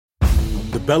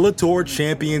Bellator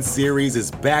Champions Series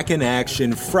is back in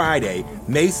action Friday,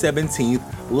 May 17th,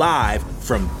 live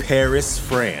from Paris,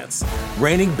 France.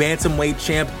 Reigning bantamweight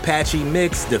champ Patchy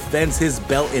Mix defends his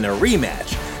belt in a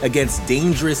rematch against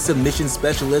dangerous submission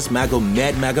specialist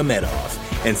Magomed Magomedov.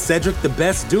 And Cedric the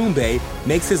Best Doumbé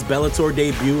makes his Bellator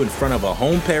debut in front of a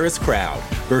home Paris crowd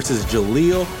versus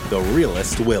Jaleel the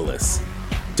Realist Willis.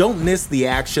 Don't miss the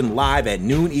action live at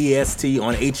noon EST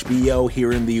on HBO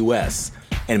here in the US.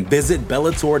 And visit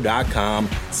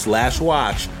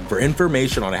Bellator.com/watch for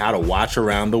information on how to watch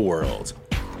around the world.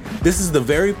 This is the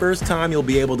very first time you'll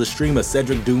be able to stream a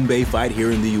Cedric Doumbé fight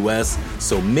here in the US,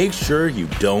 so make sure you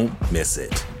don't miss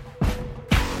it.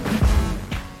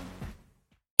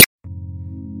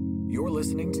 You're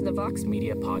listening to the Vox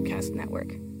Media Podcast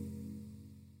Network.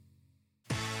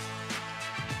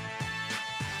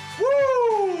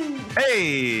 Woo!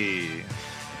 Hey!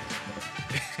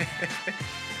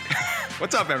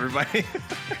 What's up, everybody?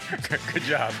 Good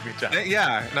job.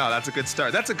 Yeah, no, that's a good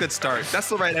start. That's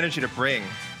the right energy to bring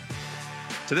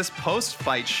to this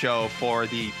post-fight show for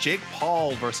the Jake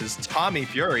Paul versus Tommy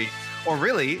Fury. Or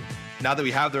really, now that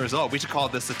we have the result, we should call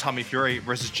this the Tommy Fury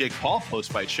versus Jake Paul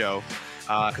post-fight show,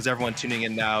 because everyone tuning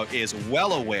in now is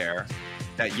well aware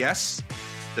that, yes,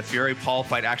 the Fury-Paul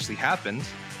fight actually happened,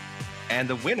 and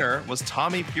the winner was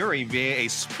Tommy Fury via a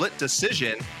split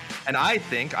decision. And I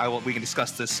think we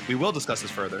will discuss this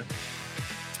further.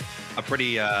 A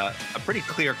pretty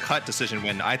clear-cut decision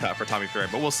win, I thought, for Tommy Fury,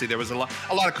 but we'll see. There was a lot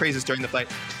of crazes during the fight.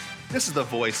 This is the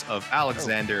voice of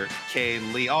Alexander K.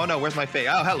 Lee. Oh no, where's my face?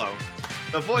 Oh, hello.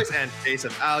 The voice and face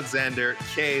of Alexander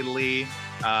K. Lee,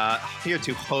 here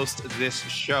to host this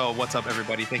show. What's up,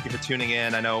 everybody? Thank you for tuning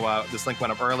in. I know this link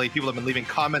went up early. People have been leaving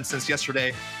comments since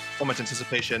yesterday. So much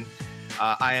anticipation.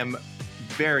 I am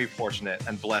very fortunate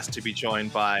and blessed to be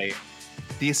joined by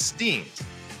the esteemed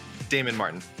Damon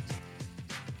Martin.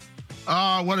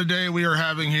 What a day we are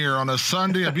having here on a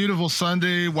Sunday, a beautiful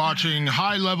Sunday, watching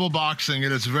high-level boxing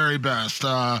at its very best.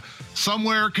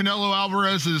 Somewhere, Canelo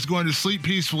Alvarez is going to sleep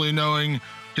peacefully knowing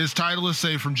his title is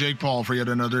safe from Jake Paul for yet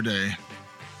another day.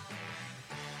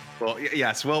 Well,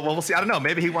 yes. Well, we'll see. I don't know.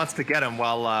 Maybe he wants to get him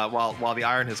while the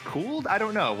iron has cooled. I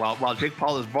don't know. While Jake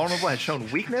Paul is vulnerable, has shown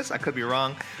weakness. I could be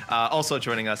wrong. Also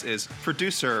joining us is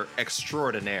producer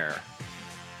extraordinaire,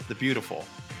 the beautiful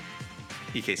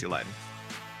E. Casey Leiden.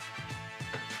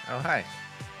 Oh, hi.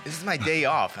 This is my day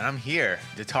off, and I'm here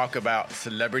to talk about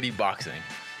celebrity boxing.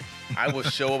 I will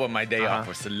show up on my day off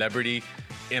for celebrity,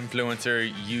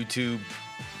 influencer, YouTube,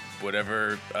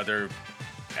 whatever other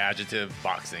adjective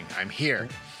boxing. I'm here.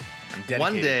 I'm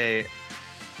dedicated.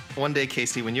 One day,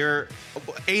 Casey, when you're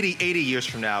 80 years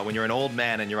from now, when you're an old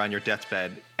man and you're on your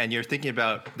deathbed and you're thinking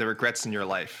about the regrets in your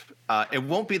life, it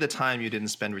won't be the time you didn't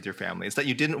spend with your family. It's that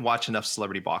you didn't watch enough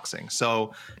celebrity boxing.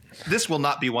 So this will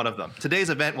not be one of them. Today's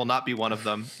event will not be one of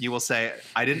them. You will say,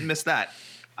 I didn't miss that.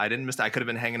 I could have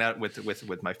been hanging out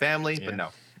with my family, but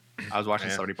no. I was watching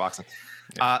celebrity boxing.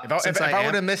 Yeah. If I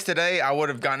would have missed today, I would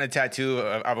have gotten a tattoo.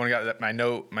 I would have got my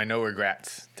no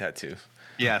regrets tattoo.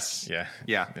 Yes.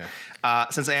 Yeah.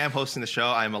 Since I am hosting the show,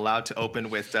 I'm allowed to open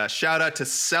with shout out to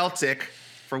Celtic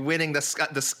for winning the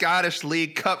Scottish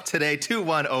League Cup today,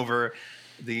 2-1 over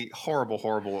the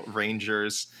horrible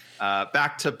Rangers.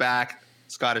 Back-to-back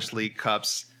Scottish League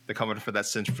Cups. They're coming for that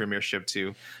Cinch Premiership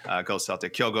too. Go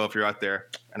Celtic. Kyogo, if you're out there.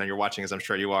 I know you're watching, as I'm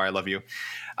sure you are. I love you.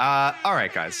 All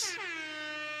right, guys.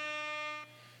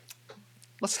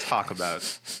 Let's talk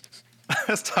about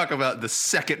the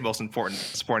second most important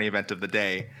sporting event of the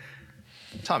day.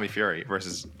 Tommy Fury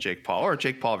versus Jake Paul, or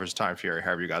Jake Paul versus Tommy Fury,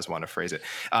 however you guys want to phrase it.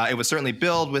 It was certainly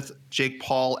billed with Jake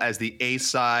Paul as the A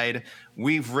side.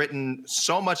 We've written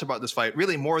so much about this fight,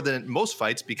 really more than most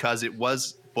fights, because it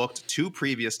was booked 2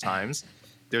 previous times.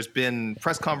 There's been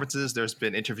press conferences, there's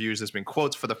been interviews, there's been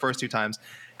quotes for the first 2 times.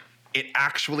 It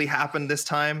actually happened this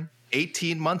time,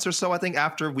 18 months or so, I think,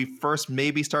 after we first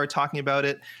maybe started talking about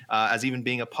it as even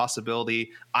being a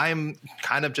possibility. I'm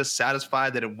kind of just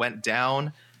satisfied that it went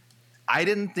down. I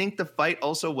didn't think the fight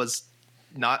also was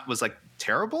like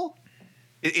terrible.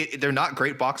 They're not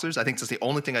great boxers. I think that's the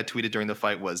only thing I tweeted during the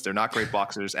fight was they're not great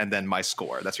boxers, and then my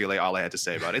score. That's really all I had to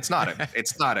say about it. It's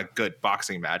not a good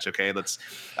boxing match. Okay, I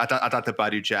thought the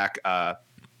Badou Jack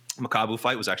Makabu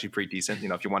fight was actually pretty decent. You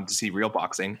know, if you wanted to see real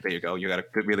boxing, there you go. You got a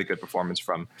really good performance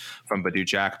from Badou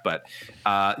Jack. But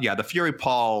the Fury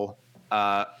Paul.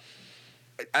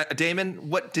 Damon,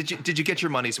 what did you get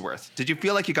your money's worth? Did you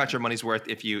feel like you got your money's worth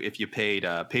if you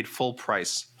paid full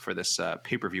price for this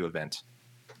pay-per-view event?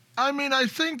 I mean, I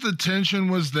think the tension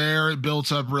was there. It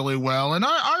built up really well. And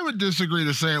I would disagree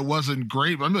to say it wasn't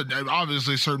great. I mean,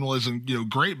 obviously, certainly isn't,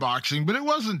 great boxing, but it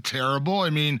wasn't terrible. I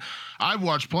mean, I've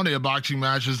watched plenty of boxing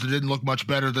matches that didn't look much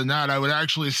better than that. I would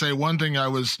actually say one thing I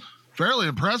was fairly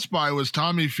impressed by was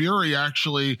Tommy Fury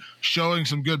actually showing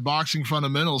some good boxing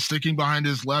fundamentals, sticking behind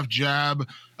his left jab,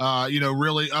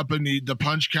 really up in the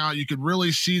punch count. You could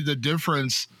really see the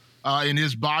difference in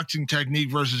his boxing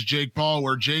technique versus Jake Paul,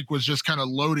 where Jake was just kind of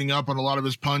loading up on a lot of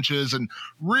his punches and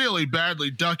really badly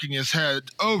ducking his head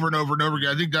over and over and over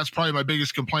again. I think that's probably my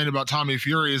biggest complaint about Tommy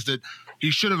Fury is that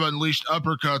he should have unleashed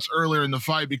uppercuts earlier in the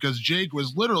fight because Jake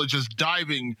was literally just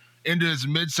diving into his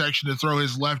midsection to throw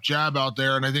his left jab out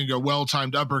there, and I think a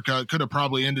well-timed uppercut could have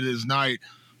probably ended his night.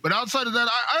 But outside of that,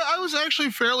 I was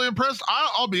actually fairly impressed.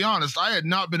 I'll be honest, I had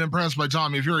not been impressed by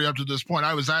Tommy Fury up to this point.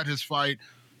 I was at his fight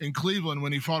in Cleveland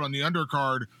when he fought on the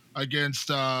undercard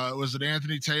against was it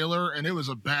Anthony Taylor, and it was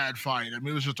a bad fight. I mean,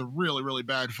 it was just a really, really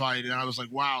bad fight, and I was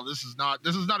like, wow, this is not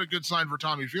a good sign for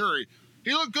Tommy Fury.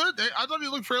 He looked good. I thought he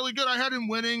looked fairly good. I had him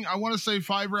winning, I want to say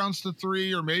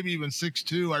 5-3 or maybe even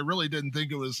 6-2. I really didn't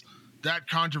think it was that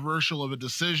controversial of a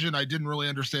decision. I didn't really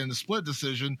understand the split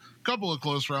decision. A couple of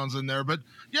close rounds in there. But,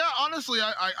 yeah, honestly,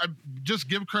 I just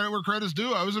give credit where credit's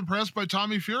due. I was impressed by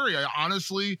Tommy Fury. I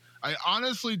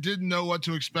honestly didn't know what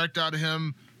to expect out of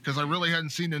him because I really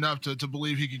hadn't seen enough to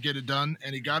believe he could get it done,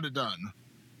 and he got it done.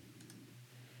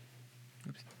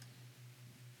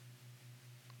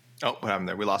 Oh, what happened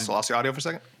there? We lost the audio for a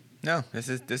second? No, this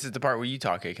is the part where you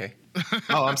talk, AK.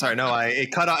 Oh, I'm sorry. No,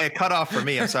 it cut off for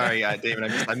me. I'm sorry,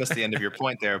 David. I missed the end of your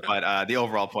point there, but the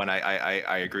overall point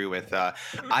I agree with.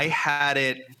 I had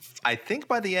it, I think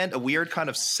by the end, a weird kind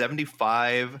of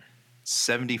 75-74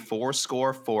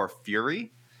 score for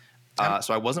Fury.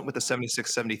 So I wasn't with the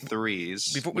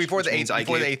 76-73s. Before the eighth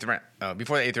round,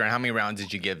 how many rounds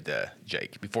did you give to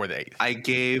Jake before the eighth? I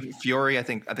gave Fury, I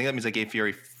think that means I gave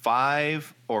Fury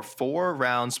 5 or 4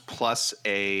 rounds plus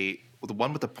the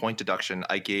one with the point deduction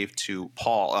I gave to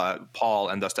Paul,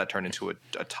 and thus that turned into a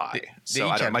tie.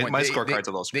 My scorecards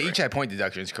are those. They each had point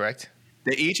deductions, correct?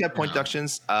 They each had point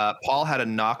deductions. Paul had a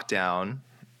knockdown.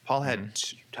 Paul had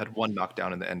one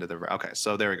knockdown in the end of the round. Okay,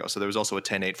 so there we go. So there was also a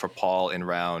 10-8 for Paul in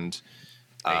round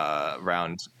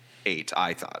 8,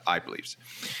 I believe.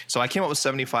 So I came up with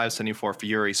 75-74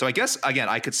 Fury. So I guess, again,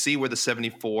 I could see where the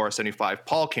 74-75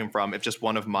 Paul came from if just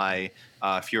one of my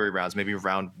Fury rounds, maybe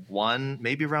round one.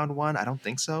 I don't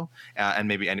think so. And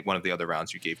maybe any one of the other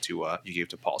rounds you gave to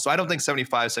Paul. So I don't think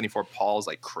 75-74 Paul is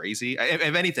like crazy.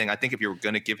 If anything, I think if you were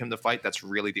going to give him the fight, that's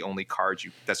really the only card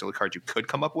you could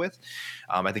come up with.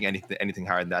 I think anything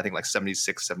higher than that, I think like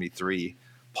 76-73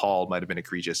 Paul might have been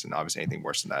egregious, and obviously anything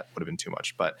worse than that would have been too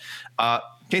much. But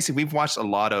Casey, we've watched a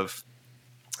lot of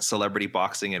celebrity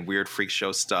boxing and weird freak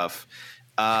show stuff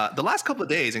the last couple of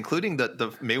days, including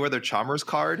the Mayweather Chalmers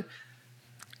card.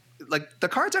 Like the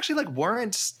cards actually like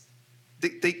weren't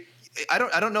they I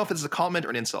don't know if it's a comment or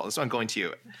an insult. This is what I'm going to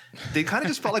you. They kind of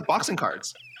just felt like boxing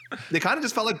cards. They kind of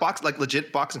just felt like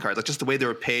legit boxing cards, like just the way they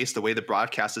were paced, the way the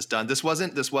broadcast is done. This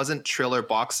wasn't Triller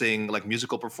boxing, like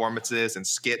musical performances and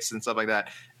skits and stuff like that.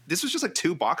 This was just like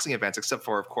 2 boxing events, except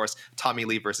for, of course, Tommy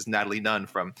Lee versus Natalie Nunn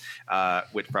from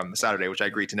Saturday, which I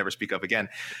agreed to never speak of again.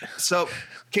 So,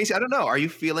 Casey, I don't know. Are you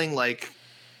feeling like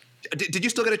did you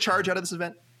still get a charge out of this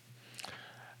event?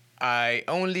 I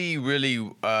only really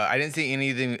I didn't see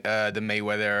anything the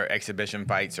Mayweather exhibition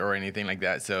fights or anything like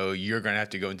that. So you're gonna have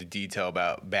to go into detail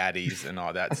about baddies and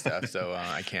all that stuff. So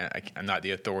I'm not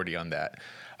the authority on that.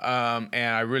 And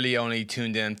I really only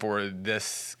tuned in for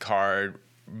this card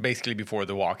basically before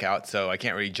the walkout. So I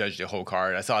can't really judge the whole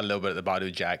card. I saw a little bit of the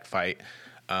Badu Jack fight,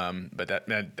 but that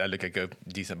looked like a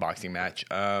decent boxing match.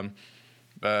 But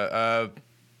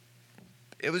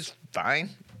it was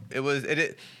fine.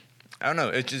 I don't know.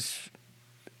 It was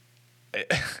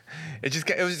just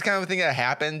kind of a thing that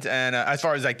happened. And as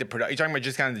far as like you're talking about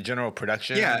just kind of the general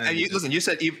production. Yeah. And you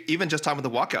said even just talking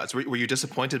about the walkouts, were you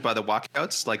disappointed by the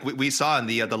walkouts? Like we saw in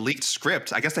the leaked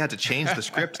script. I guess they had to change the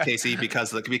script, Casey,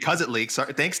 because it leaked. So,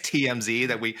 thanks TMZ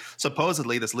that we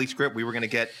supposedly this leaked script we were going to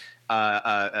get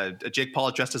a Jake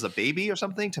Paul dressed as a baby or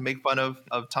something to make fun of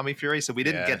Tommy Fury. So we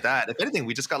didn't get that. If anything,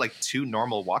 we just got like 2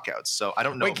 normal walkouts. So I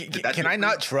don't know. Wait, can I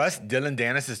not trust Dylan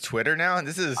Dennis's Twitter now?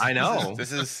 I know.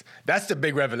 That's the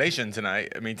big revelation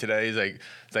tonight. I mean, today is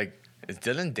is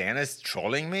Dylan Dennis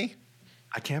trolling me?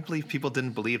 I can't believe people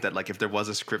didn't believe that, like, if there was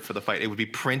a script for the fight, it would be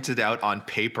printed out on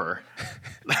paper,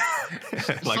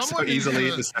 like so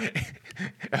easily.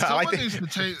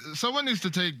 Someone needs to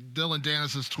take Dylan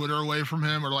Dennis's Twitter away from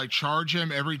him, or like charge him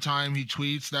every time he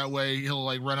tweets. That way, he'll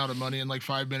like run out of money in like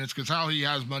 5 minutes. Because how he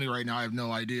has money right now, I have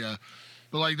no idea.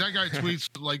 But like that guy tweets,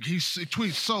 like he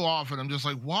tweets so often. I'm just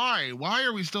like, why? Why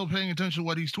are we still paying attention to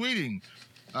what he's tweeting?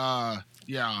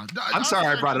 Yeah. I'm sorry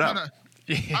I brought it up.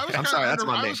 I'm sorry, that's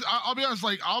my name. I'll be honest,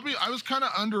 I was kind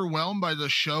of underwhelmed by the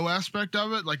show aspect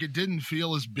of it. Like it didn't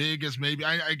feel as big as maybe.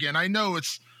 I know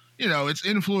it's it's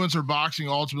influencer boxing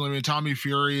ultimately. I mean, Tommy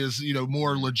Fury is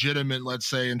more legitimate, let's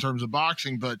say, in terms of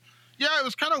boxing, but yeah, it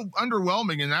was kind of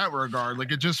underwhelming in that regard.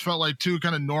 Like it just felt like two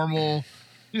kind of normal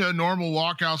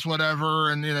walkouts,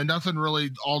 whatever, and nothing really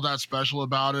all that special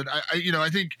about it. I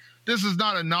think this is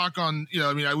not a knock on,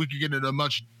 we could get into a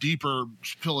much deeper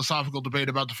philosophical debate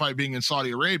about the fight being in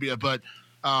Saudi Arabia, but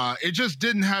it just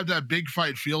didn't have that big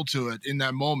fight feel to it in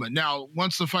that moment. Now,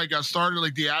 once the fight got started,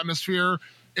 like the atmosphere,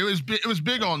 it was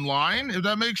big online, if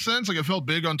that makes sense. Like it felt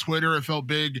big on Twitter. It felt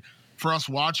big for us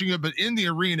watching it, but in the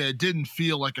arena, it didn't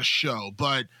feel like a show.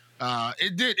 But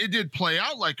it did play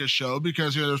out like a show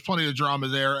because there's plenty of drama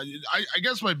there. I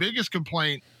guess my biggest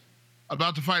complaint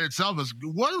about the fight itself is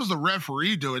what was the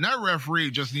referee doing? That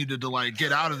referee just needed to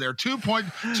get out of there. Two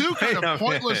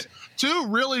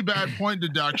really bad point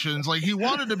deductions. Like he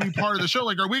wanted to be part of the show.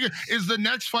 Like, is the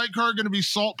next fight card going to be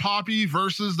Salt Poppy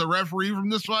versus the referee from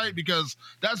this fight? Because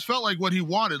that's felt like what he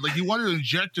wanted. Like he wanted to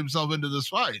inject himself into this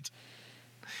fight.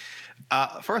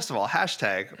 First of all,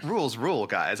 hashtag rules rule,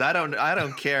 guys. I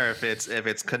don't care if it's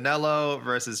Canelo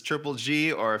versus Triple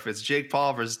G or if it's Jake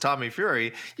Paul versus Tommy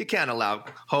Fury. You can't allow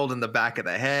holding the back of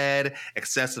the head,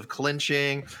 excessive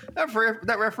clinching.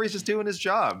 That referee's just doing his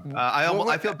job.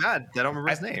 I feel bad. I don't remember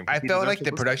his name. I felt like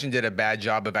the production did a bad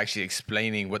job of actually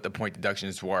explaining what the point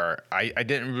deductions were. I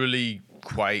didn't really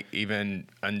quite even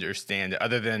understand it,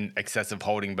 other than excessive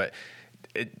holding, but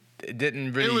it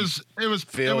didn't really. It was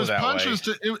punches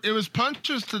way. It was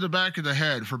punches to the back of the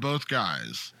head for both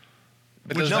guys.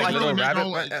 But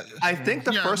I think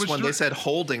the first one they said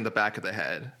holding the back of the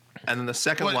head, and then the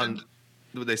second one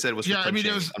they said was for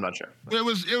punching. I'm not sure.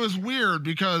 It was weird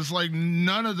because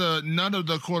none of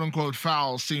the quote unquote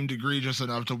fouls seemed egregious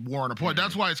enough to warrant a point.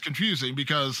 That's why it's confusing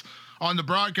because on the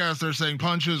broadcast they're saying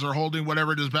punches or holding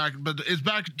whatever it is back, but it's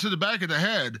back to the back of the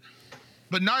head.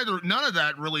 But none of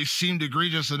that really seemed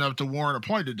egregious enough to warrant a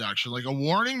point deduction. Like a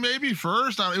warning maybe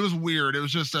first. It was weird. It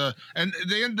was just and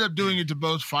they ended up doing it to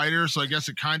both fighters, so I guess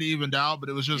it kind of evened out. But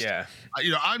it was just, I'll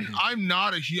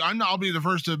be the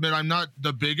first to admit I'm not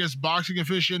the biggest boxing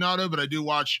aficionado, but I do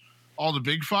watch all the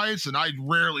big fights, and I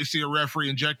rarely see a referee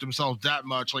inject himself that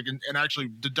much, and actually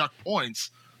deduct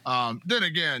points. Then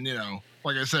again,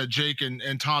 like I said, Jake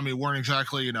and Tommy weren't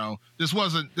exactly, this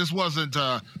wasn't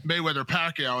Mayweather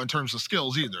Pacquiao in terms of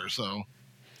skills either. So,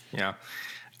 yeah.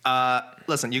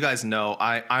 Listen, you guys know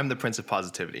I'm the Prince of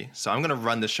Positivity, so I'm going to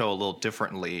run the show a little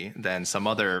differently than some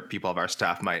other people of our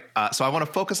staff might. So I want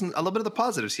to focus on a little bit of the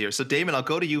positives here. So Damon, I'll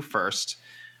go to you first.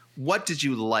 What did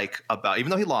you like about,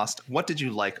 even though he lost, what did you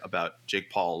like about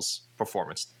Jake Paul's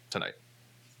performance tonight?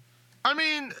 I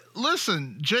mean,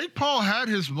 listen, Jake Paul had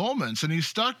his moments and he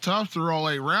stuck tough through all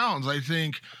 8 rounds. I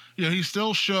think, he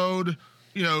still showed,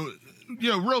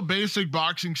 real basic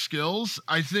boxing skills.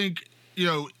 I think,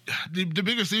 the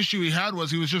biggest issue he had was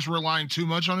he was just relying too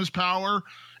much on his power.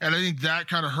 And I think that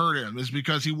kind of hurt him is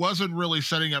because he wasn't really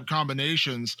setting up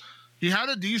combinations. He had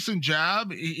a decent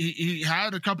jab. He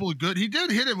had he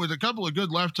did hit him with a couple of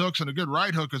good left hooks and a good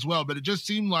right hook as well. But it just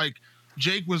seemed like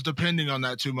Jake was depending on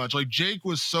that too much. Like Jake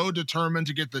was so determined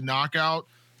to get the knockout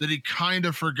that he kind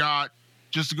of forgot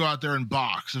just to go out there and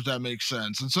box, if that makes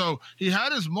sense. And so he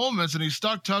had his moments and he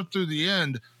stuck tough through the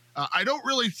end. I don't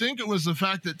really think it was the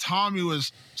fact that Tommy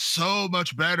was so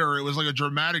much better. It was like a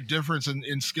dramatic difference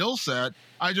in skill set.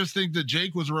 I just think that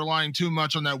Jake was relying too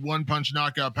much on that one punch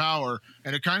knockout power.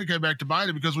 And it kind of came back to bite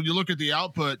him because when you look at the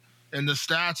output and the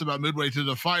stats about midway through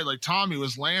the fight, like Tommy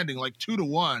was landing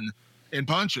 2-1 in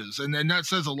punches. And then that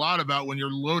says a lot about when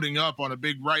you're loading up on a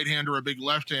big right hand or a big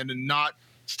left hand and not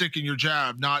sticking your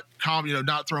jab, not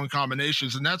throwing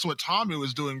combinations. And that's what Tommy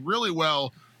was doing really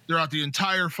well throughout the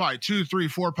entire fight. 2, 3,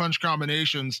 4 punch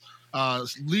combinations,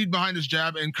 lead behind his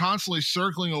jab and constantly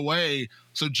circling away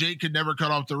so Jake could never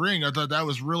cut off the ring. I thought that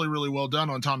was really, really well done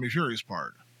on Tommy Fury's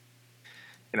part.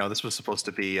 This was supposed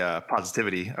to be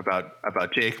positivity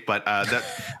about Jake, but all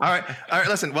right.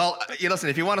 Listen, listen.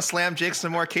 If you want to slam Jake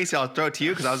some more, Casey, I'll throw it to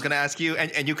you because I was going to ask you,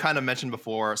 and you kind of mentioned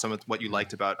before some of what you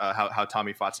liked about how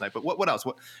Tommy fought tonight. But what else?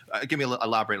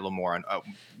 Elaborate a little more on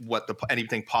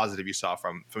anything positive you saw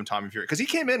from Tommy Fury because he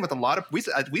came in with a lot of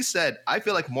we said I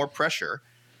feel like more pressure.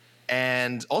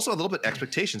 And also a little bit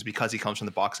expectations because he comes from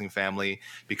the boxing family,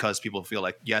 because people feel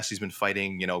like, yes, he's been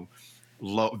fighting,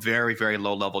 very, very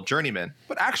low level journeyman,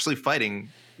 but actually fighting,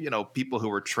 people who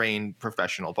were trained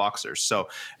professional boxers. So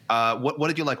what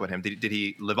did you like about him? Did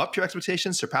he live up to your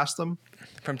expectations, surpass them?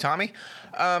 From Tommy?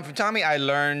 From Tommy, I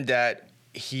learned that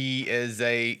he is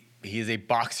a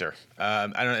boxer. I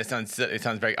don't know, it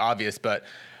sounds very obvious, but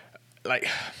like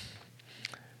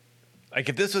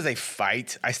if this was a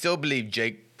fight, I still believe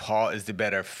Jake Paul is the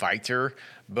better fighter,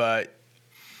 but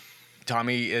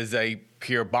Tommy is a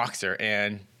pure boxer,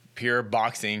 and pure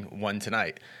boxing won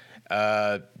tonight.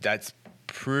 That's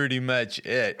pretty much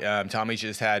it. Tommy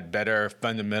just had better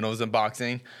fundamentals in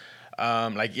boxing.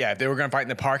 If they were going to fight in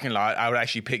the parking lot, I would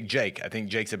actually pick Jake. I think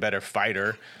Jake's a better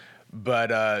fighter,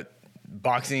 but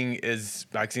boxing is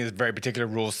a very particular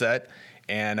rule set,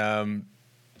 and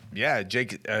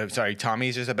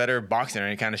Tommy's just a better boxer,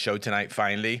 and it kind of showed tonight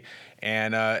finally.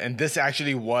 And this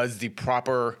actually was the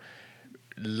proper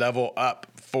level up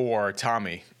for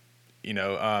Tommy.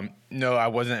 No, I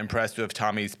wasn't impressed with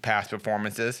Tommy's past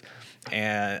performances,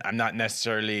 and I'm not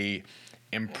necessarily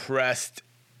impressed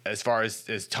as far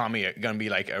as Tommy going to be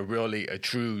like a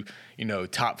true,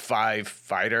 top 5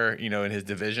 fighter, in his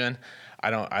division.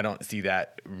 I don't see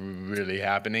that really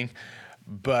happening.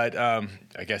 But I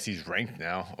guess he's ranked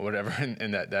now or whatever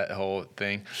in that whole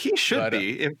thing. He should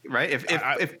be, right?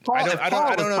 If Paul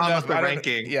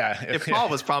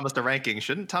was promised a ranking,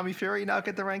 shouldn't Tommy Fury now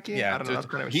get the ranking? Yeah, I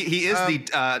don't know. He is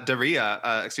the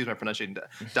Daria, excuse my pronunciation,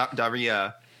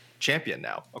 Daria champion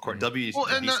now, according to WBC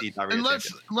Daria and champion.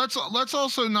 let's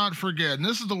also not forget, and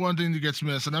this is the one thing that gets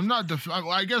missed, and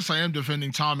I guess I am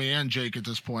defending Tommy and Jake at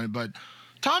this point, but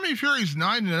Tommy Fury's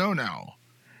 9-0 now.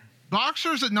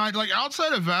 Boxers at night, like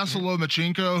outside of Vasyl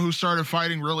Lomachenko, who started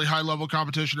fighting really high level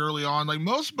competition early on, like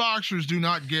most boxers do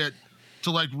not get to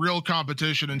like real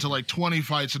competition until like 20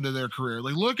 fights into their career.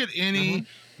 Like look at any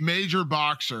major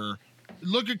boxer.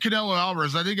 Look at Canelo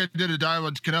Alvarez. I think I did a dive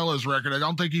on Canelo's record. I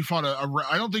don't think he fought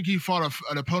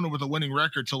an opponent with a winning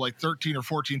record till like 13 or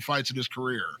 14 fights in his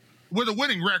career. With a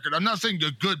winning record. I'm not saying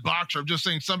a good boxer. I'm just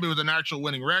saying somebody with an actual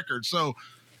winning record. So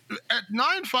at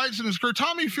 9 fights in his career,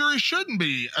 Tommy Fury shouldn't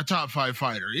be a top 5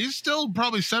 fighter. He's still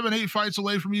probably 7-8 fights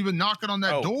away from even knocking on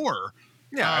that door.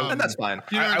 Yeah, and that's fine.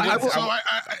 I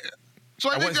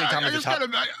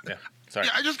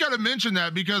just got to mention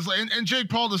that because, and Jake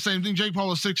Paul, the same thing. Jake Paul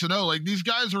was 6-0. Like these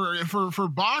guys are for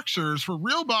boxers, for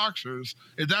real boxers.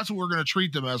 If that's what we're going to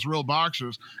treat them as, real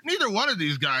boxers. Neither one of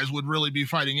these guys would really be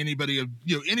fighting anybody of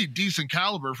any decent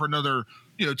caliber for another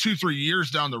 2-3 years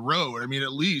down the road. I mean,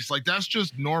 at least like that's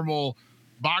just normal.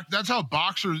 That's how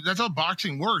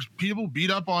boxing works. People beat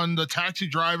up on the taxi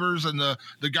drivers and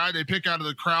the guy they pick out of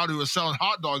the crowd who was selling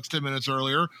hot dogs 10 minutes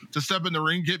earlier to step in the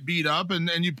ring, get beat up,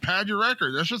 and you pad your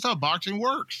record. That's just how boxing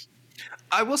works.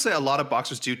 I will say a lot of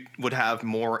boxers would have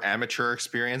more amateur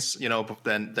experience,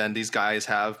 than these guys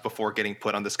have before getting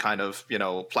put on this kind of,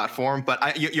 platform.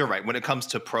 But you're right. When it comes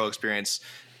to pro experience,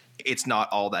 it's not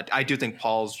all that. I do think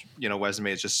Paul's,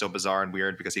 resume is just so bizarre and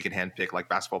weird because he can handpick like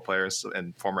basketball players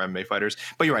and former MMA fighters.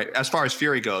 But you're right. As far as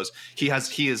Fury goes,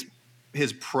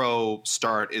 his pro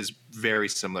start is very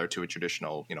similar to a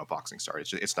traditional, boxing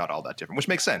start. It's not all that different, which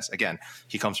makes sense. Again,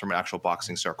 he comes from an actual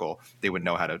boxing circle. They would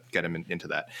know how to get him into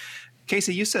that.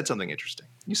 Casey, you said something interesting.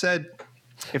 You said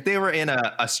if they were in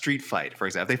a street fight, for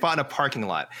example, if they fought in a parking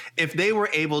lot, if they were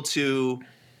able to,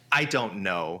 I don't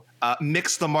know,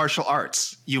 mix the martial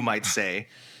arts, you might say.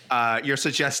 You're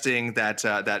suggesting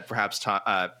that perhaps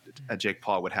Jake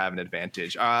Paul would have an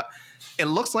advantage. It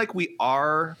looks like we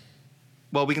are.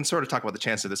 Well, we can sort of talk about the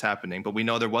chance of this happening, but we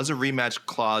know there was a rematch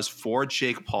clause for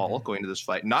Jake Paul going into this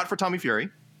fight, not for Tommy Fury.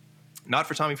 Not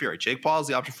for Tommy Fury. Jake Paul is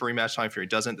the option for rematch. Tommy Fury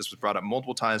doesn't. This was brought up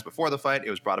multiple times before the fight.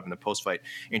 It was brought up in the post-fight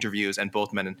interviews, and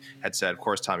both men had said, of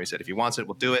course, Tommy said, if he wants it,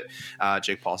 we'll do it.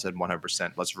 Jake Paul said,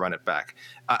 100%, let's run it back.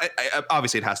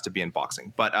 Obviously, it has to be in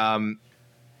boxing, but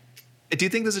do you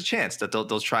think there's a chance that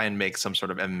they'll try and make some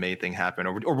sort of MMA thing happen,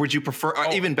 or would you prefer,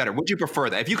 or even better, would you prefer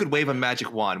that if you could wave a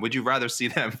magic wand? Would you rather see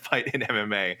them fight in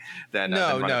MMA than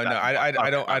no?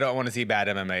 I don't want to see bad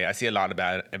MMA. I see a lot of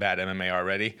bad MMA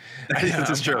already.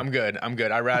 That's true. I'm good.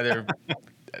 I rather.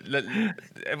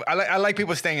 I like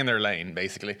people staying in their lane,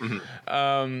 basically.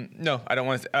 Mm-hmm. No, I don't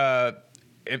want to.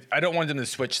 I don't want them to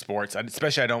switch sports.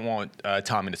 Especially, I don't want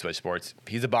Tommy to switch sports.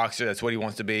 He's a boxer. That's what he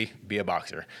wants to be. Be a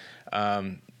boxer.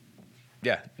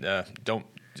 Don't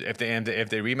if they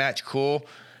rematch, cool.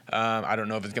 I don't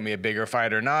know if it's gonna be a bigger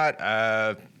fight or not.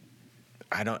 I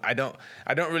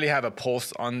don't really have a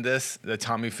pulse on this, the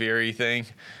Tommy Fury thing.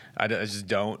 I just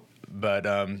don't. But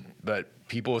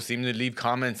people seem to leave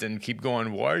comments and keep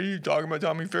going, why are you talking about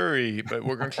Tommy Fury? But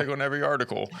we're gonna click on every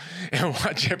article and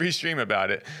watch every stream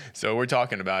about it. So we're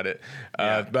talking about it.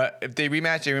 But if they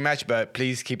rematch, they rematch. But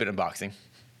please keep it in boxing.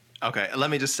 Okay, let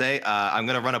me just say, I'm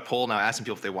going to run a poll now asking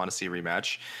people if they want to see a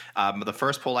rematch. The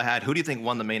first poll I had, who do you think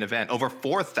won the main event? Over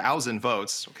 4,000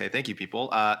 votes. Okay, thank you, people.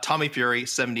 Tommy Fury,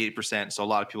 78%. So a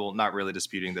lot of people not really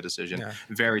disputing the decision. Yeah.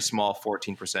 Very small,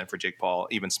 14% for Jake Paul.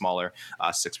 Even smaller,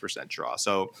 6% draw.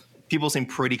 So people seem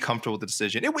pretty comfortable with the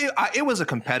decision. It was a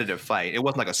competitive fight. It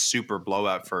wasn't like a super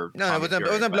blowout for No, Tommy it wasn't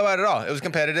Fury, a blowout at all. It was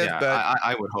competitive, Yeah, but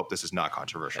I would hope this is not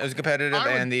controversial. it was competitive.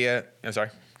 I'm sorry,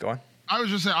 go on. I was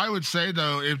just saying, I would say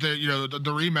though, if the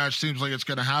rematch seems like it's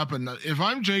going to happen, if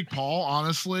I'm Jake Paul,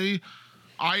 honestly,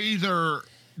 I either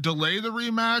delay the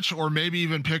rematch or maybe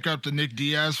even pick up the Nick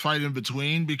Diaz fight in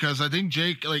between, because I think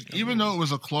Jake, like, even though it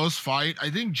was a close fight, I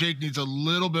think Jake needs a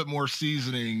little bit more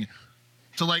seasoning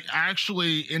to like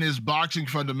actually in his boxing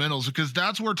fundamentals, because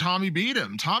that's where Tommy beat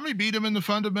him. Tommy beat him in the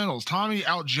fundamentals. Tommy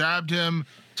out jabbed him.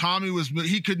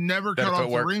 He could never cut off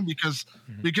the ring because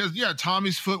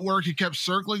Tommy's footwork, he kept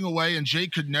circling away and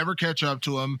Jake could never catch up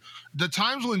to him. The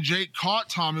times when Jake caught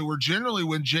Tommy were generally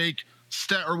when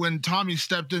when Tommy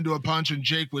stepped into a punch and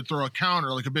Jake would throw a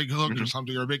counter, like a big hook or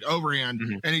something, or a big overhand,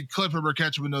 and he'd clip him or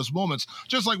catch him in those moments.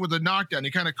 Just like with the knockdown,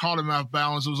 he kind of caught him off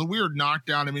balance. It was a weird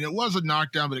knockdown. I mean, it was a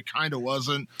knockdown, but it kind of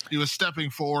wasn't. He was stepping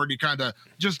forward. He kind of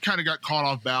got caught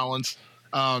off balance.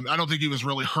 I don't think he was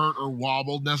really hurt or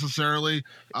wobbled necessarily.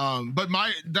 But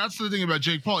that's the thing about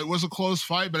Jake Paul. It was a close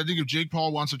fight, but I think if Jake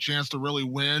Paul wants a chance to really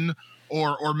win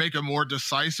or make a more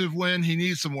decisive win, he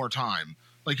needs some more time.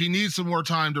 Like, he needs some more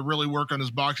time to really work on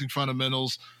his boxing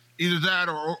fundamentals. Either that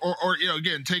or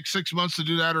again, take 6 months to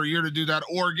do that or a year to do that,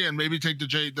 or again, maybe take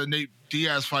the Nate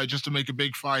Diaz fight just to make a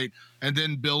big fight and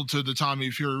then build to the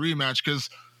Tommy Fury rematch, because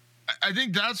I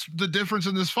think that's the difference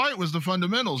in this fight was the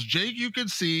fundamentals. Jake, you could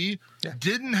see,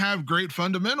 didn't have great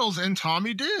fundamentals, and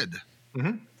Tommy did.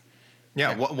 Mm-hmm.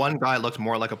 Yeah, one guy looked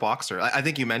more like a boxer. I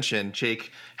think you mentioned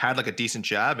Jake had like a decent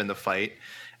jab in the fight,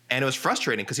 and it was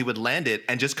frustrating because he would land it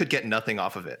and just could get nothing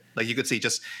off of it. Like, you could see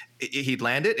he'd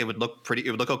land it, it would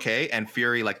look okay, and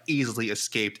Fury like easily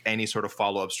escaped any sort of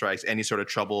follow-up strikes, any sort of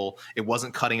trouble. It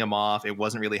wasn't cutting him off. It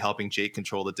wasn't really helping Jake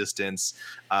control the distance.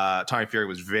 Tommy Fury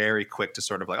was very quick to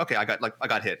sort of like, okay, I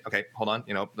got hit. Okay, hold on,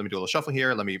 let me do a little shuffle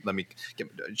here. Let me get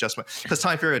adjustment, because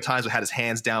Tommy Fury at times had his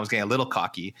hands down, was getting a little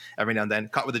cocky every now and then.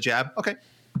 Caught with a jab. Okay,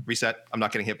 reset. I'm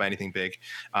not getting hit by anything big.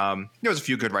 There was a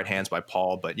few good right hands by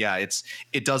Paul, but yeah,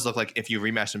 it does look like if you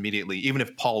rematch immediately, even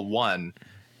if Paul won,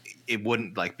 it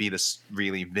wouldn't like be this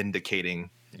really vindicating.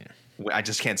 Yeah. I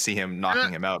just can't see him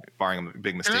knocking him out, barring a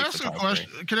big mistake. Can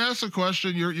I ask a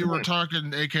question? You were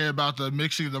talking, AK, about the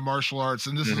mixing of the martial arts,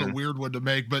 and this is a weird one to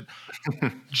make, but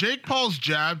Jake Paul's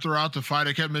jab throughout the fight,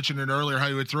 I kept mentioning earlier how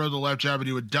he would throw the left jab and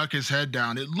he would duck his head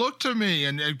down. It looked to me,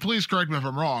 and please correct me if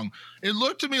I'm wrong, it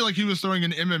looked to me like he was throwing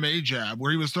an MMA jab,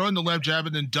 where he was throwing the left jab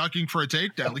and then ducking for a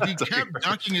takedown. Like, he kept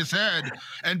ducking his head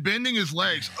and bending his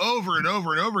legs over and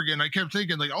over and over again. I kept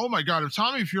thinking, like, oh my God, if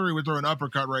Tommy Fury would throw an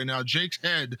uppercut right now, Jake's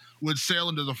head would sail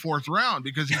into the fourth round,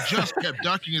 because he just kept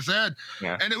ducking his head.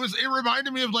 Yeah. And it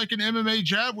reminded me of like an MMA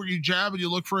jab, where you jab and you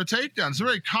look for a takedown. It's a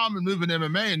very common move in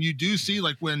MMA, and you do see,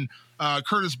 like, when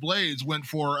Curtis Blades went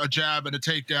for a jab and a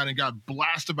takedown and got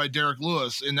blasted by Derek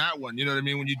Lewis in that one. You know what I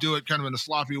mean? When you do it kind of in a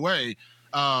sloppy way.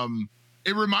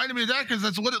 It reminded me of that, because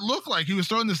that's what it looked like. He was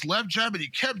throwing this left jab and he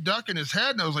kept ducking his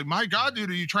head, and I was like, my God,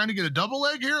 dude, are you trying to get a double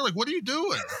leg here? Like, what are you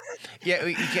doing?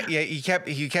 He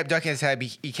kept ducking his head.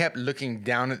 He kept looking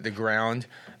down at the ground,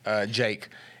 Jake.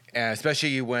 And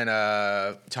especially when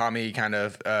Tommy kind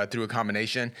of threw a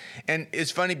combination. And it's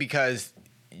funny because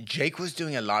Jake was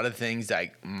doing a lot of things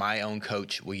like my own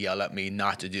coach will yell at me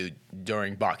not to do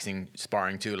during boxing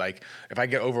sparring too. Like, if I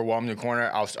get overwhelmed in the corner,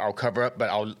 I'll cover up, but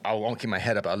I won't keep my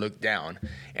head up. I'll look down.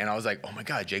 And I was like, oh my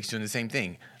God, Jake's doing the same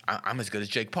thing. I'm as good as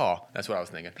Jake Paul. That's what I was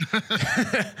thinking.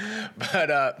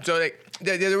 But so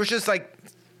there was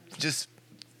just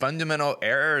fundamental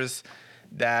errors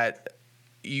that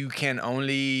you can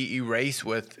only erase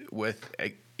with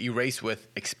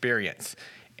experience.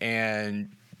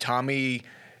 And Tommy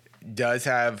does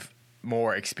have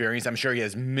more experience. I'm sure he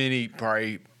has many,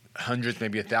 probably hundreds,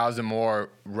 maybe 1,000 more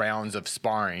rounds of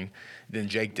sparring than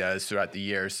Jake does throughout the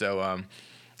year. So,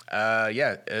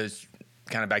 it's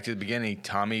kind of back to the beginning.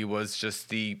 Tommy was just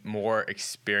the more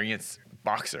experienced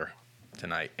boxer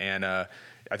tonight. And I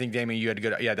think, Damien, you had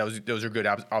good. Yeah, those are good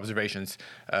observations.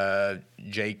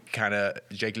 Jake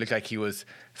looked like he was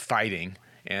fighting,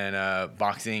 and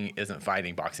boxing isn't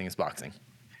fighting. Boxing is boxing.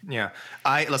 Yeah.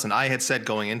 I had said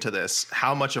going into this,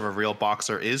 how much of a real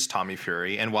boxer is Tommy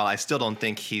Fury? And while I still don't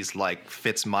think he's like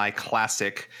fits my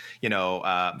classic,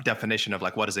 definition of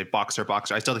like what is a boxer,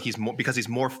 I still think he's more, because he's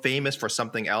more famous for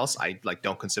something else. I like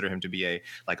don't consider him to be a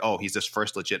he's this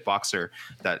first legit boxer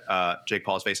that Jake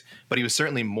Paul has faced, but he was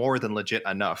certainly more than legit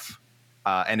enough.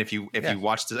 And if you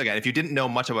watched this again, if you didn't know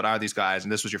much about either of these guys,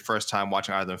 and this was your first time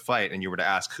watching either of them fight, and you were to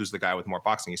ask who's the guy with more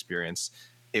boxing experience,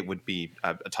 it would be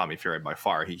a Tommy Fury by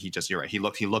far. He just, you're right. He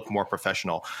looked more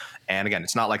professional. And again,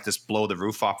 it's not like this blow the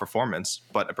roof off performance,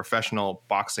 but a professional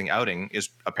boxing outing is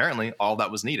apparently all that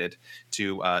was needed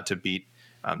to beat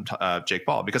Jake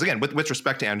Paul. Because again, with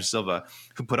respect to Anderson Silva,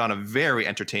 who put on a very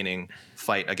entertaining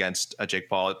fight against Jake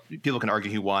Paul, people can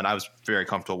argue he won. I was very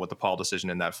comfortable with the Paul decision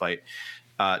in that fight.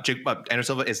 Anderson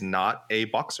Silva is not a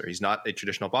boxer. He's not a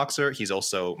traditional boxer. He's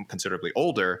also considerably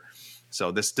older. So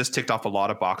this ticked off a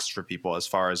lot of boxes for people as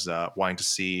far as wanting to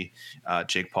see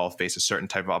Jake Paul face a certain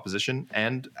type of opposition.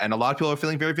 And a lot of people are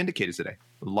feeling very vindicated today.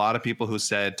 A lot of people who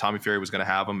said Tommy Fury was going to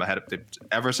have him ahead of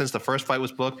ever since the first fight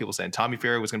was booked, people saying Tommy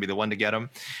Fury was going to be the one to get him.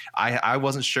 I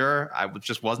wasn't sure. I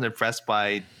just wasn't impressed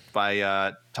by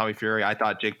Tommy Fury. I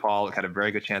thought Jake Paul had a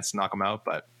very good chance to knock him out,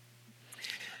 but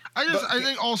I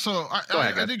think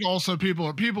also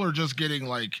people are just getting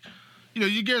like,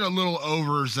 you get a little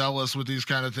overzealous with these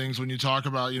kind of things when you talk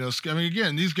about,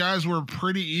 again, these guys were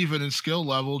pretty even in skill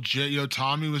level.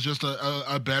 Tommy was just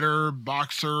a better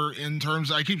boxer in terms,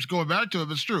 I keep going back to it,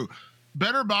 but it's true.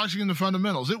 Better boxing in the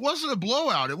fundamentals. It wasn't a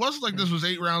blowout. It wasn't like this was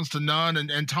 8 rounds to none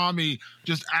and Tommy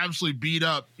just absolutely beat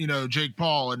up, Jake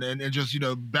Paul and just,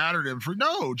 battered him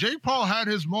no, Jake Paul had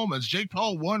his moments. Jake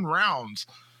Paul won rounds.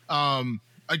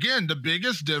 Again, the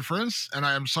biggest difference, and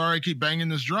I am sorry I keep banging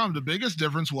this drum, the biggest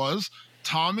difference was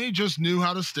Tommy just knew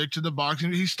how to stick to the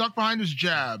boxing. He stuck behind his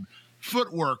jab,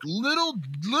 footwork, little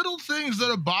things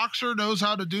that a boxer knows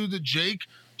how to do that Jake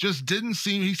just didn't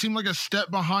seem. He seemed like a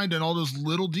step behind in all those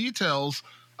little details.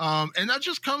 And that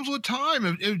just comes with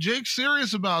time. If Jake's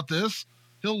serious about this,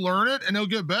 he'll learn it and he'll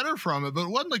get better from it. But it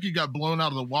wasn't like he got blown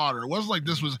out of the water. It wasn't like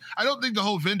this was, I don't think the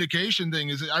whole vindication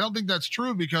thing I don't think that's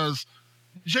true because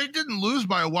Jake didn't lose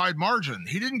by a wide margin.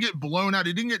 He didn't get blown out.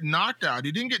 He didn't get knocked out.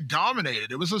 He didn't get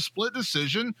dominated. It was a split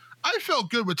decision. I felt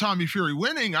good with Tommy Fury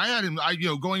winning. I had him,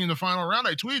 going in the final round,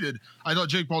 I tweeted, I thought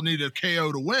Jake Paul needed a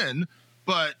KO to win,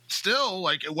 but still,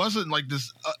 like, it wasn't like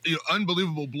this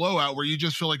unbelievable blowout where you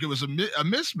just feel like it was a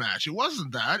mismatch. It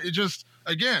wasn't that. It just,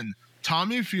 again,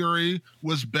 Tommy Fury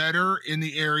was better in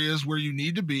the areas where you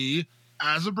need to be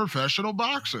as a professional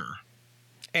boxer.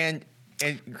 And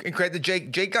credit to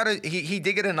Jake. Jake he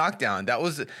did get a knockdown. That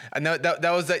was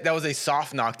a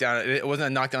soft knockdown. It wasn't a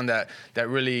knockdown that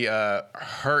really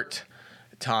hurt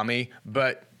Tommy,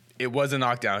 but it was a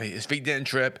knockdown. His feet didn't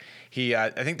trip.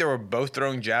 I think they were both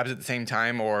throwing jabs at the same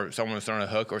time, or someone was throwing a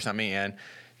hook or something,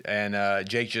 and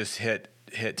Jake just hit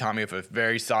Tommy with a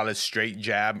very solid straight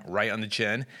jab right on the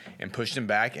chin and pushed him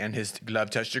back, and his glove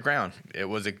touched the ground. It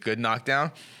was a good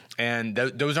knockdown, and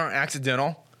those aren't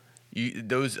accidental.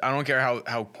 I don't care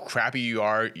how crappy you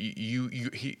are.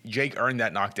 Jake earned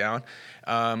that knockdown.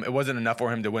 It wasn't enough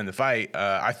for him to win the fight.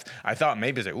 I thought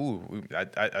maybe it's like, ooh, I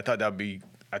thought that would be.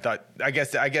 I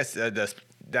guess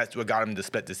that's what got him the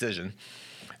split decision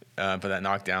for that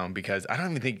knockdown, because I don't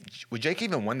even think would Jake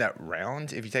even won that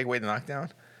round if you take away the knockdown.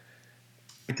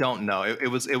 I don't know. It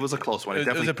was a close one.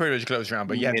 It was a pretty much close round,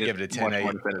 but you have to give it a 10-8. You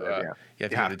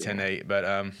have to give it a 10-8,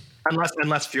 but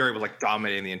unless Fury was like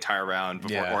dominating the entire round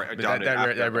before, or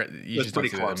dominating you just don't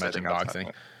see that much in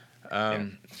boxing.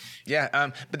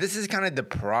 But this is kind of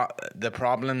the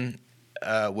problem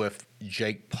with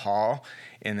Jake Paul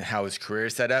and how his career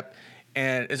is set up.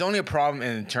 And it's only a problem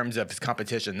in terms of his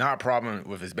competition, not a problem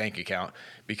with his bank account,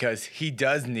 because he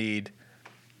does need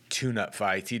tune-up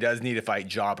fights. He does need to fight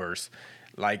jobbers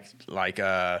like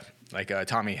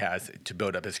Tommy has to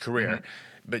build up his career. Mm-hmm.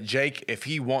 But Jake, if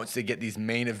he wants to get these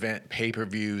main event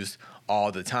pay-per-views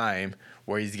all the time,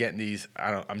 where he's getting these,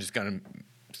 I'm just going to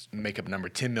make up a number,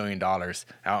 $10 million.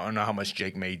 I don't know how much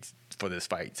Jake made for this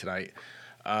fight tonight.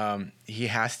 He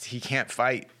can't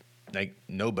fight like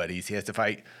nobodies. He has to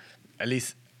fight at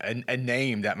least a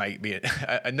name that might be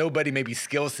a nobody, maybe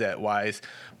skill set wise,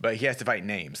 but he has to fight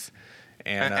names.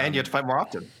 And you have to fight more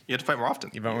often.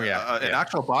 An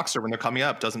actual boxer, when they're coming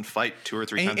up, doesn't fight 2 or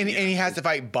 3 times. And he has to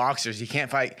fight boxers. He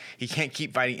can't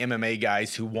keep fighting MMA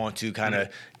guys who want to kind of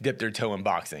dip their toe in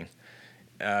boxing.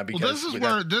 This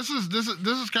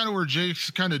is kind of where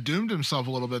Jake's kind of doomed himself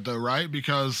a little bit, though, right?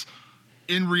 Because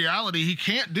in reality, he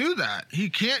can't do that. He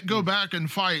can't go back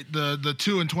and fight the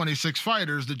 2-26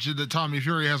 fighters that Tommy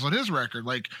Fury has on his record.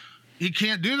 Like, he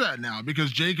can't do that now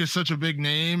because Jake is such a big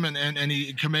name and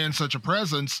he commands such a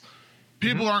presence.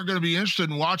 People aren't going to be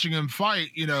interested in watching him fight.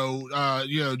 Joe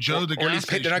the gas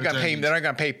station. They're not going to pay. They're not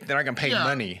going to pay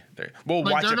money. We'll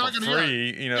watch it for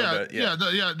free.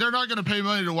 They're not going to pay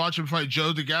money to watch him fight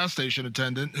Joe the gas station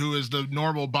attendant, who is the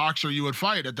normal boxer you would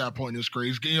fight at that point in his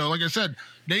career. Like I said,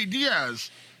 Nate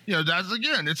Diaz. That's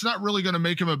again, it's not really going to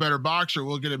make him a better boxer.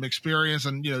 We'll get him experience,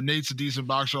 and Nate's a decent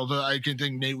boxer. Although I can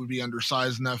think Nate would be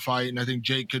undersized in that fight, and I think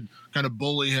Jake could kind of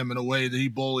bully him in a way that he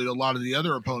bullied a lot of the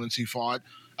other opponents he fought.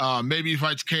 Maybe he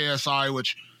fights KSI,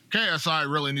 which KSI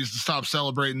really needs to stop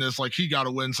celebrating this like he got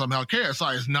to win somehow.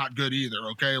 KSI is not good either,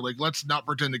 okay? Like, let's not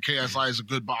pretend that KSI is a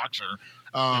good boxer.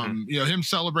 Him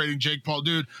celebrating Jake Paul.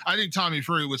 Dude, I think Tommy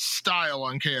Fury would style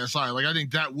on KSI. Like, I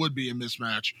think that would be a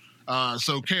mismatch.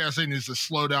 So KSI needs to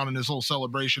slow down in his whole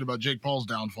celebration about Jake Paul's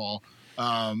downfall.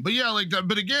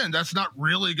 But again, that's not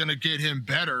really going to get him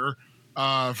better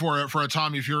for a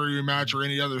Tommy Fury rematch or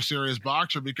any other serious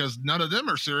boxer, because none of them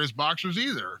are serious boxers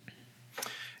either.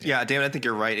 Yeah, David, I think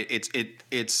you're right.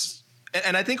 It's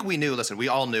and I think we knew. Listen, we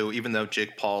all knew, even though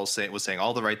Jake Paul was saying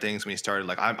all the right things when he started.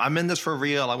 Like, I'm in this for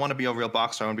real. I want to be a real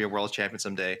boxer. I want to be a world champion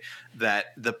someday.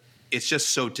 It's just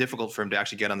so difficult for him to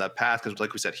actually get on that path because,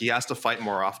 like we said, he has to fight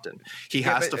more often. He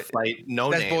has to fight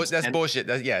names. That's bullshit.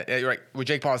 You're right. What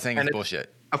Jake Paul is saying is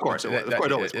bullshit. Of course,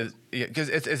 because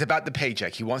it's about the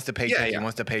paycheck. He wants the paycheck. He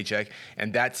wants the paycheck,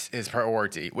 and that's his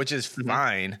priority, which is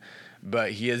fine.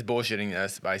 But he is bullshitting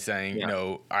us by saying,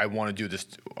 I want to do this,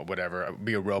 whatever,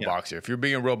 be a real boxer. If you're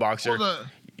being a real boxer,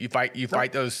 you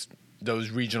fight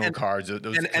those regional cards,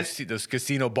 those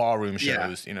casino ballroom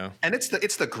shows, And it's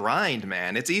the grind,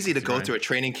 man. It's easy to go through a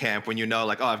training camp when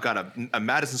I've got a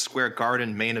Madison Square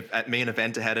Garden main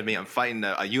event ahead of me. I'm fighting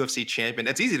a UFC champion.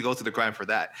 It's easy to go through the grind for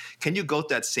that. Can you go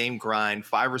through that same grind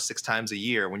 5 or 6 times a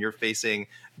year when you're facing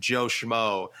Joe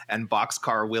Schmo and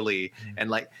Boxcar Willie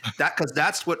and like that? Because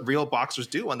that's what real boxers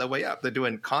do on their way up. They're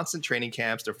doing constant training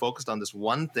camps. They're focused on this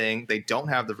one thing. They don't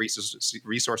have the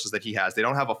resources that he has. They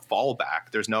don't have a fallback.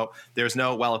 There's no,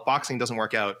 well, if boxing doesn't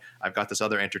work out, I've got this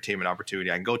other entertainment opportunity.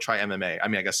 I can go try MMA. I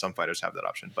mean, I guess some fighters have that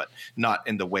option, but not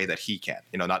in the way that he can,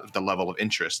 not the level of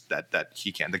interest that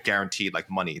he can, the guaranteed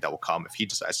like money that will come if he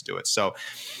decides to do it. So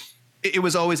it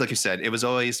was always, like you said, it was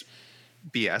always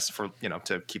BS for,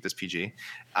 to keep this PG.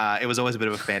 It was always a bit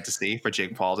of a fantasy for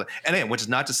Jake Paul. And again, which is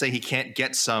not to say he can't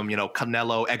get some,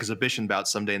 Canelo exhibition bout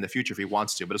someday in the future if he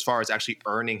wants to. But as far as actually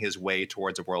earning his way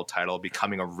towards a world title,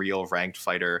 becoming a real ranked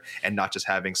fighter, and not just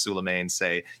having Suleiman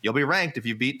say, you'll be ranked if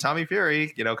you beat Tommy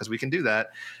Fury, because we can do that.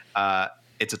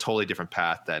 It's a totally different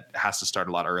path that has to start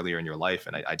a lot earlier in your life.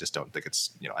 And I just don't think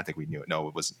it's, I think we knew it. No,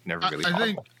 it was never really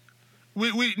possible.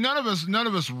 We none of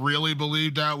us really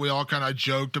believed that. We all kind of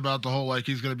joked about the whole like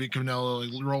he's going to be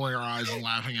Canelo, like rolling our eyes and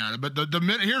laughing at it. But the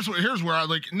minute here's where I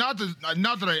like not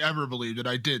that I ever believed it.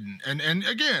 I didn't. And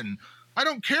again, I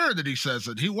don't care that he says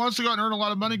it. He wants to go out and earn a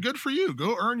lot of money. Good for you.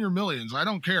 Go earn your millions. I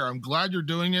don't care. I'm glad you're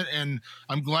doing it, and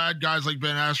I'm glad guys like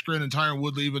Ben Askren and Tyron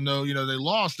Woodley, even though they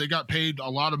lost, they got paid a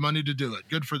lot of money to do it.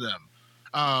 Good for them.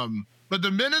 But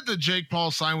the minute that Jake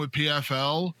Paul signed with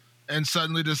PFL and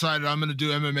suddenly decided I'm going to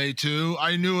do MMA too,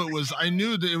 I knew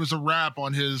that it was a wrap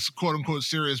on his quote unquote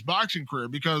serious boxing career,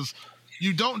 because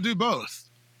you don't do both.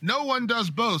 No one does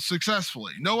both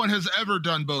successfully. No one has ever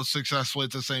done both successfully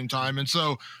at the same time. And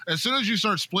so as soon as you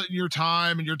start splitting your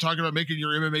time and you're talking about making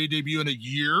your MMA debut in a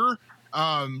year,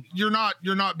 you're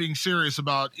not being serious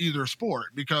about either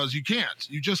sport, because you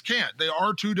just can't. They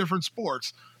are two different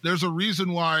sports. There's a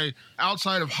reason why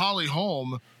outside of Holly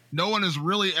Holm, no one has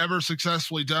really ever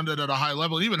successfully done it at a high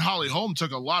level. Even Holly Holm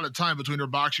took a lot of time between her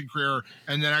boxing career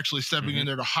and then actually stepping in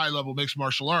there to high level mixed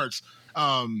martial arts.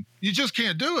 You just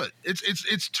can't do it.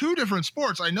 It's two different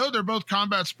sports. I know they're both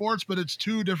combat sports, but it's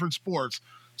two different sports.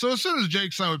 So as soon as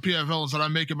Jake signed with PFL and said,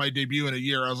 I'm making my debut in a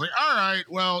year, I was like, all right,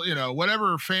 well,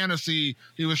 whatever fantasy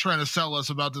he was trying to sell us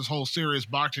about this whole serious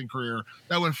boxing career,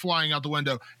 that went flying out the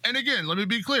window. And again, let me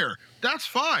be clear. That's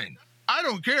fine. I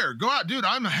don't care. Go out, dude.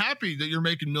 I'm happy that you're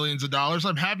making millions of dollars.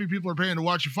 I'm happy people are paying to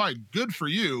watch you fight. Good for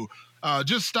you.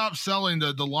 Just stop selling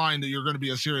the line that you're going to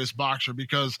be a serious boxer,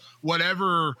 because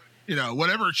whatever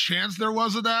chance there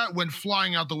was of that went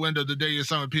flying out the window the day you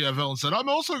signed with PFL and said, I'm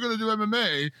also going to do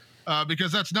MMA,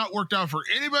 because that's not worked out for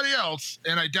anybody else,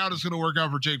 and I doubt it's going to work out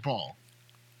for Jake Paul.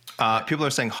 People are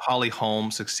saying Holly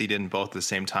Holm succeeded in both at the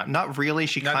same time. Not really.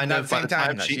 She Not kind at of the by same the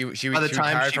time time. she She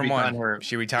retired from one. her,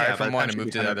 She retired from one and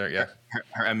moved to the other. Yeah.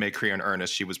 Her MMA career in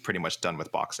earnest, she was pretty much done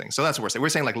with boxing. So that's what we're saying. We're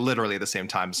saying like literally at the same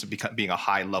time, so being a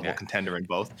high level contender in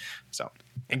both. So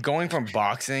And going from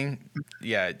boxing to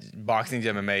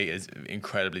MMA is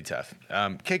incredibly tough.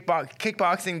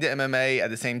 Kickboxing to MMA at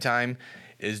the same time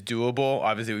is doable.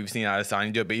 Obviously, we've seen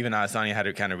Adesanya do it, but even Adesanya had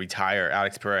to kind of retire.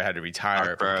 Alex Pereira had to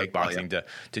retire from kickboxing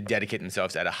to dedicate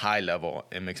themselves at a high level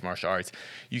in mixed martial arts.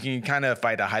 You can kind of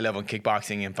fight a high level in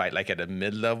kickboxing and fight like at a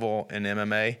mid level in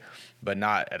MMA, but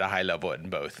not at a high level in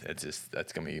both.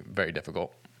 That's going to be very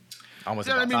difficult. Almost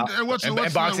impossible.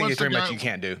 What's boxing is pretty the much guy, you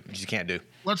can't do. You just can't do.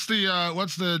 What's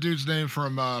the dude's name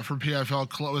from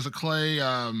PFL? Was it Clay?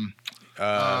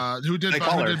 Who did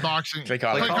boxing? Clay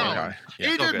Collin.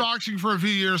 He did boxing for a few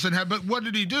years but what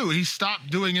did he do? He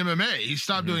stopped doing MMA. He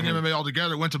stopped doing MMA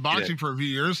altogether. Went to boxing for a few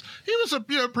years. He was a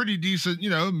pretty decent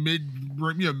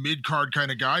mid card kind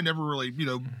of guy. Never really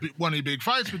won any big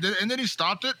fights, and then he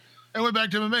stopped it and went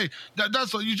back to MMA.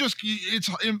 That's it's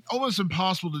almost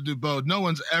impossible to do both. No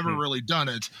one's ever really done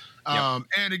it.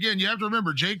 And again, you have to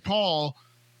remember Jake Paul.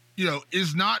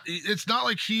 It's not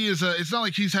like he's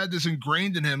had this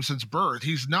ingrained in him since birth.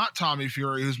 He's not Tommy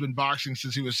Fury, who's been boxing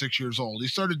since he was 6 years old. He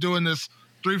started doing this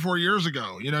 3-4 years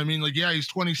ago. You know what I mean? Like, yeah, he's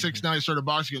 26 now. He started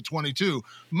boxing at 22.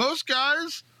 Most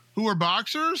guys who are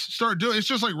boxers start doing it's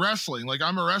just like wrestling. Like,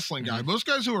 I'm a wrestling guy. Most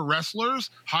guys who are wrestlers,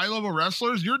 high level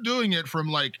wrestlers, you're doing it from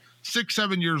like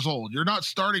 6-7 years old. You're not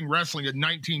starting wrestling at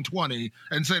 19, 20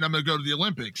 and saying I'm going to go to the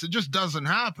Olympics. It just doesn't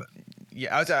happen.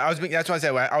 Yeah, that's why I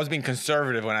said I was being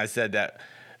conservative when I said that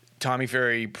Tommy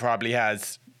Fury probably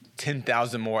has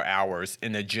 10,000 more hours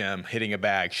in the gym hitting a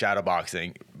bag, shadow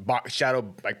boxing,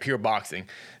 pure boxing,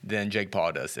 than Jake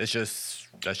Paul does. That's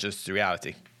just the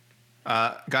reality.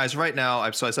 Guys, right now, I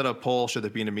set a poll, should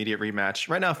there be an immediate rematch?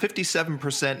 Right now,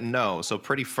 57% no, so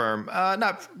pretty firm.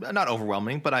 Not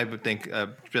overwhelming, but I would think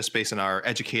just based on our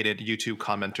educated YouTube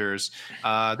commenters,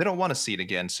 they don't want to see it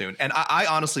again soon. And I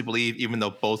honestly believe, even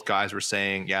though both guys were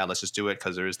saying, yeah, let's just do it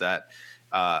because there is that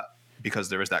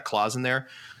clause in there,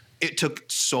 it took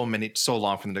so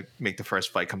long for them to make the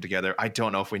first fight come together. I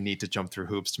don't know if we need to jump through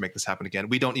hoops to make this happen again.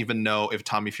 We don't even know if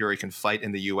Tommy Fury can fight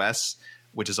in the U.S.,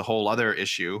 which is a whole other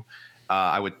issue.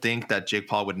 I would think that Jake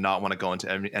Paul would not want to go into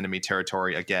enemy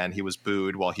territory again. He was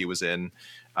booed while he was in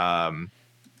Saudi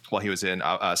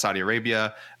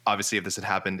Arabia. Obviously, if this had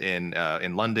happened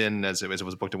in London, as it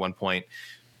was booked at one point,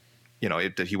 he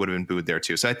would have been booed there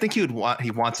too. So I think he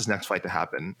wants his next fight to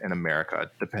happen in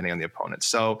America, depending on the opponent.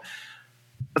 So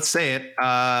let's say it.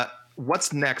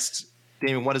 What's next,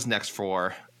 Damien? What is next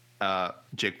for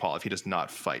Jake Paul if he does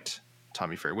not fight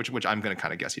Tommy Fury? Which I'm going to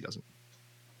kind of guess he doesn't.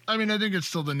 I mean, I think it's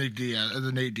still the Nate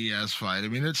Diaz fight. I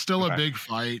mean, it's still a big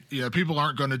fight. People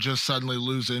aren't going to just suddenly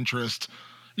lose interest.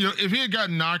 If he had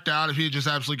gotten knocked out, if he had just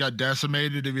absolutely got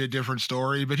decimated, it'd be a different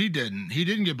story. But he didn't. He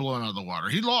didn't get blown out of the water.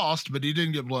 He lost, but he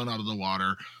didn't get blown out of the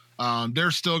water.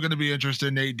 There's still going to be interest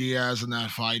in Nate Diaz in that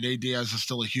fight. Nate Diaz is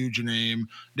still a huge name.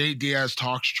 Nate Diaz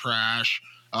talks trash.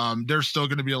 There's still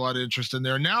going to be a lot of interest in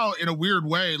there. Now, in a weird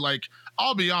way, like,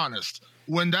 I'll be honest.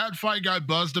 When that fight got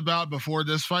buzzed about before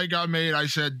this fight got made, I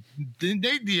said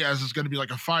Nate Diaz is going to be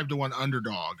like a 5-1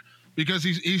 underdog because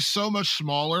he's so much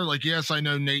smaller. Like, yes, I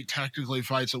know Nate technically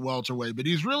fights at welterweight, but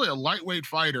he's really a lightweight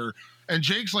fighter, and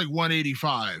Jake's like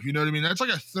 185. You know what I mean? That's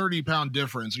like a 30-pound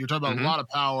difference. You're talking about a lot of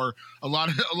power, a lot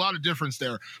of difference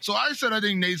there. So I said I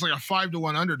think Nate's like a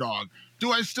 5-1 underdog.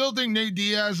 Do I still think Nate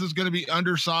Diaz is going to be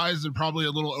undersized and probably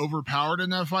a little overpowered in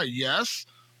that fight? Yes.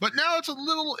 But now it's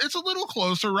a little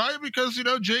closer, right? Because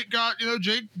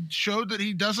Jake showed that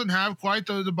he doesn't have quite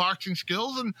the boxing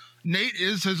skills, and Nate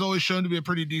has always shown to be a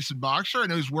pretty decent boxer. I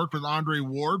know he's worked with Andre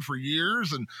Ward for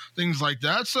years and things like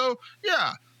that. So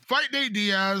yeah, fight Nate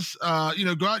Diaz. Go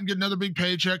out and get another big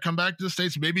paycheck. Come back to the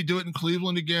States. Maybe do it in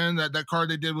Cleveland again. That card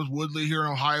they did with Woodley here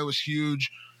in Ohio was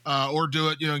huge. Or do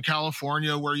it in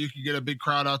California where you can get a big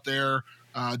crowd out there.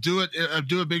 Do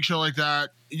a big show like that.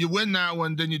 You win that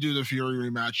one, then you do the Fury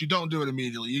rematch. You don't do it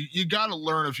immediately. You got to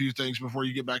learn a few things before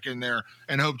you get back in there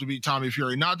and hope to beat Tommy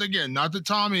Fury. Not that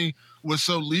Tommy was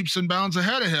so leaps and bounds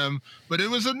ahead of him, but it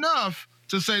was enough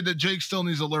to say that Jake still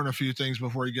needs to learn a few things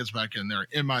before he gets back in there,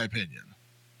 in my opinion.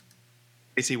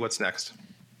 AC, what's next?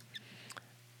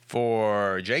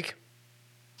 For Jake?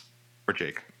 For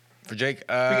Jake. We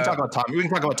can talk about Tommy. We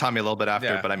can talk about Tommy a little bit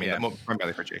after, but I mean,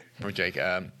 primarily for Jake. For Jake.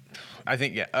 I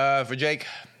think, for Jake,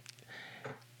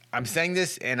 I'm saying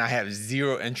this and I have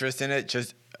zero interest in it,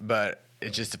 but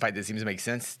it's just a fight that seems to make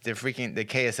sense. The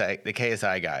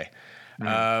KSI guy.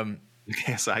 The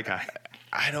KSI guy.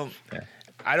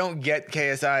 I don't get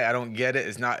KSI. I don't get it.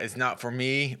 It's not for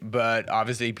me. But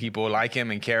obviously, people like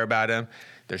him and care about him.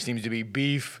 There seems to be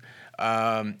beef.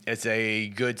 It's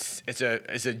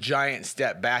a giant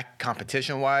step back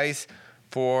competition wise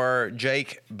for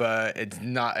Jake, but it's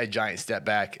not a giant step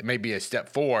back. It may be a step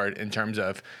forward in terms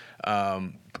of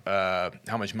how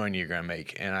much money you're going to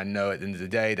make. And I know at the end of the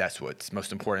day, that's what's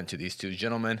most important to these two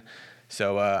gentlemen.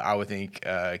 So I would think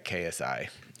KSI.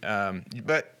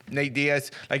 But Nate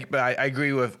Diaz, but I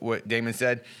agree with what Damon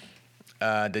said.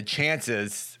 The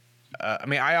chances.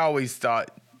 I always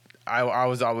thought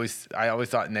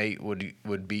Nate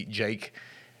would beat Jake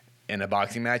in a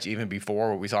boxing match even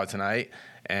before what we saw tonight,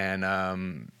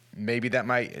 and maybe that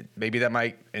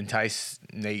might entice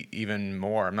Nate even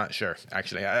more. I'm not sure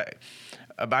actually.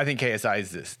 But I think KSI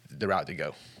is the route to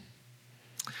go.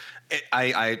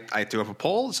 I threw up a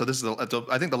poll. So this is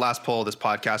I think the last poll of this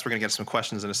podcast. We're going to get some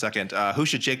questions in a second. Who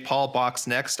should Jake Paul box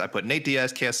next? I put Nate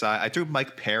Diaz, KSI. I threw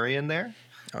Mike Perry in there,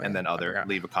 and then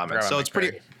leave a comment. So it's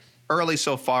pretty early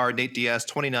so far. Nate Diaz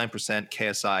 29%,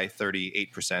 KSI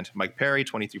 38%, Mike Perry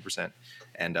 23%,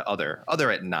 and other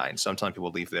at 9%. So I'm telling people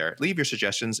leave your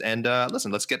suggestions, and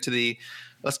listen. Let's get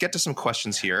to some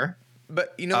questions here.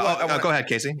 But you know what? Go ahead,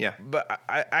 Casey. Yeah. But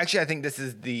I think this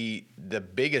is the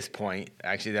biggest point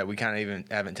actually that we kind of even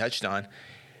haven't touched on.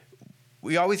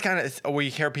 We always we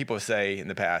hear people say in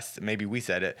the past, maybe we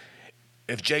said it,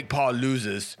 if Jake Paul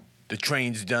loses, the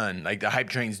train's done. Like the hype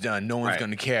train's done. No one's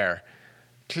going to care.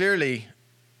 Clearly,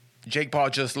 Jake Paul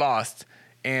just lost,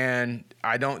 and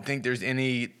I don't think there's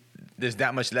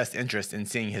that much less interest in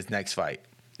seeing his next fight.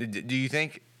 Do you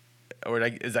think, or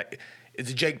is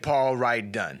the Jake Paul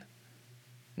ride done?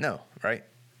 No, right?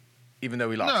 Even though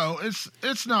we lost. No,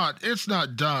 it's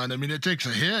not done. I mean, it takes a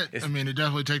hit. It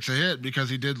definitely takes a hit because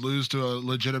he did lose to a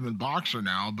legitimate boxer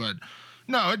now, but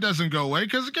no, it doesn't go away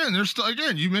because again,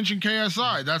 you mentioned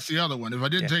KSI. That's the other one. If I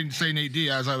didn't say Nate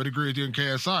Diaz, I would agree with you in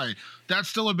KSI. That's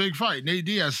still a big fight. Nate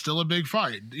Diaz still a big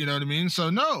fight. You know what I mean? So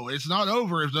no, it's not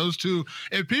over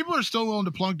if people are still willing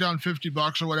to plunk down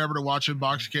 $50 or whatever to watch him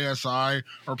box KSI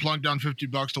or plunk down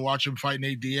 $50 to watch him fight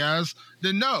Nate Diaz,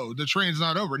 then no, the train's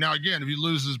not over. Now again, if he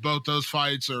loses both those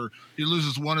fights or he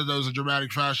loses one of those in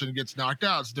dramatic fashion and gets knocked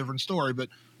out, it's a different story. But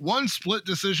one split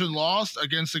decision loss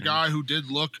against a guy who did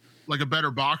look like a better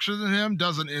boxer than him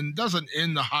doesn't end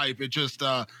the hype. It just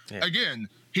again,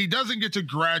 he doesn't get to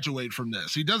graduate from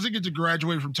this. He doesn't get to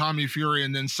graduate from Tommy Fury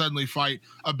and then suddenly fight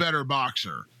a better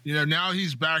boxer. You know, now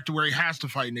he's back to where he has to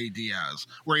fight Nate Diaz,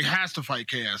 where he has to fight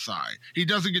KSI. He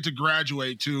doesn't get to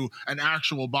graduate to an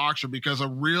actual boxer because a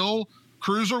real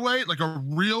cruiserweight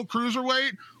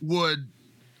would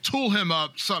tool him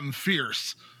up something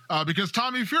fierce. Because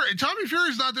Tommy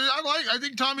Fury's not there. I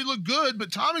think Tommy looked good,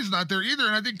 but Tommy's not there either.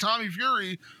 And I think Tommy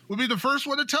Fury would be the first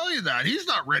one to tell you that he's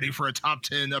not ready for a top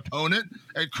 10 opponent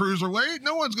at cruiserweight.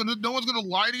 No one's gonna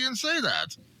lie to you and say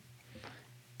that.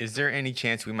 Is there any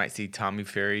chance we might see Tommy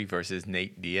Fury versus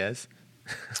Nate Diaz?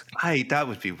 That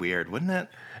would be weird, wouldn't it?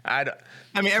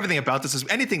 Everything about this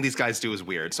anything these guys do is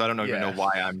weird. So I don't even know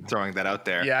why I'm throwing that out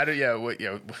there.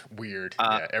 Weird.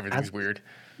 Everything's weird.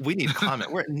 We need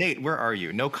comment. Nate, where are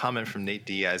you? No comment from Nate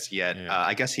Diaz yet. Yeah.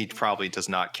 I guess he probably does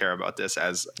not care about this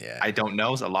I don't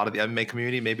know. A lot of the MMA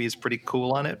community maybe is pretty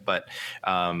cool on it, but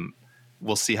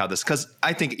we'll see how this, because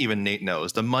I think even Nate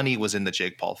knows the money was in the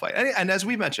Jake Paul fight. And as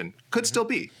we mentioned, could still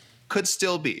be.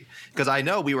 Because I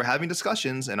know we were having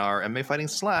discussions in our MMA Fighting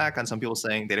Slack on some people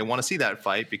saying they didn't want to see that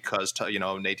fight because,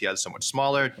 Nate Diaz is so much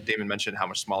smaller. Damon mentioned how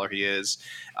much smaller he is.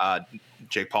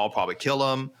 Jake Paul will probably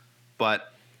kill him.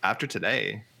 But after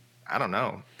today, I don't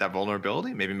know. That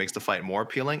vulnerability maybe makes the fight more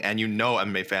appealing. And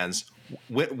MMA fans,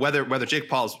 whether Jake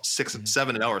Paul's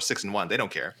 7-0 or 6-1, they don't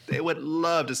care. They would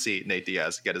love to see Nate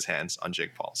Diaz get his hands on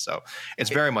Jake Paul. So it's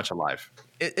very much alive.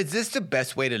 Is this the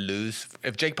best way to lose?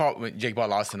 If Jake Paul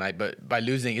lost tonight, but by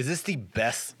losing, is this the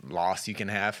best loss you can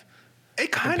have? It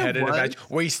kind of was. Match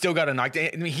where he still got a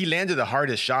knockdown. I mean, he landed the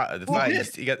hardest shot of the fight.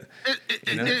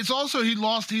 It's also he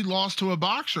lost to a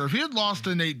boxer. If he had lost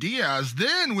to Nate Diaz,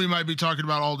 then we might be talking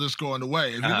about all this going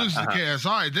away. If he loses to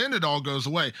KSI, then it all goes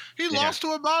away. He lost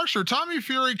to a boxer. Tommy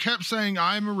Fury kept saying,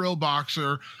 "I'm a real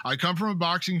boxer. I come from a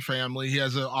boxing family." He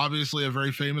has obviously a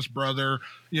very famous brother.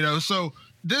 So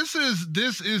this is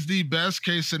the best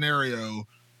case scenario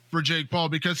for Jake Paul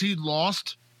because he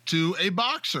lost to a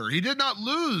boxer. He did not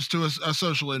lose to a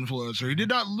social influencer. He did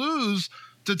not lose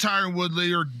to Tyron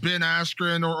Woodley or Ben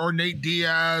Askren or Nate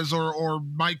Diaz or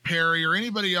Mike Perry or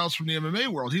anybody else from the MMA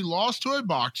world. He lost to a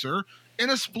boxer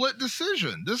in a split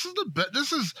decision. This is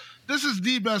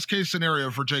the best case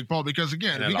scenario for Jake Paul because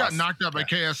again, if he got knocked out by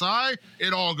KSI,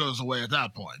 it all goes away at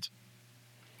that point.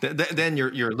 Then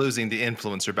you're losing the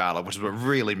influencer battle, which is what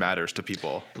really matters to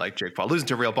people like Jake Paul. Losing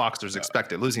to real boxers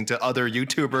expected. Losing to other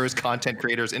YouTubers, content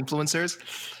creators, influencers.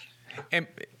 And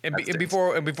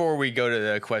before we go to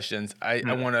the questions, I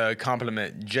want to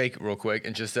compliment Jake real quick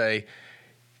and just say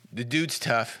the dude's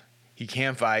tough. He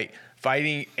can fight.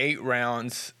 Fighting 8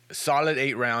 rounds, solid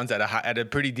 8 rounds at a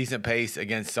pretty decent pace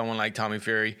against someone like Tommy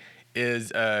Fury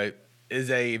is a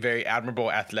very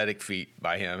admirable athletic feat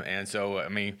by him. And so, I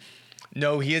mean,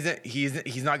 no, he isn't.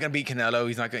 He's not going to beat Canelo.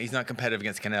 He's not competitive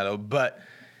against Canelo. But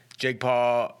Jake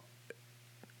Paul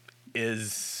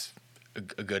is a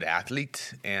good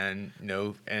athlete, and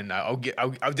I'll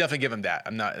definitely give him that.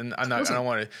 I don't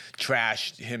want to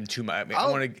trash him too much. I mean, I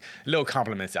want little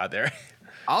compliments out there.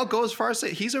 I'll go as far as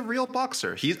say he's a real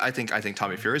boxer. I think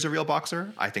Tommy Fury is a real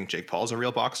boxer. I think Jake Paul is a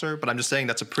real boxer. But I'm just saying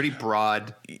that's a pretty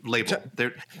broad label.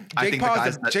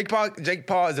 Jake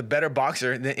Paul is a better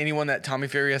boxer than anyone that Tommy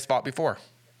Fury has fought before.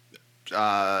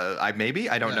 I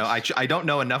don't know. I don't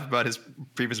know enough about his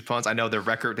previous opponents. I know their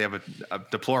record; they have a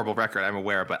deplorable record. I'm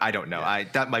aware, but I don't know. Yeah.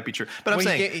 That might be true. But I'm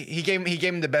saying he gave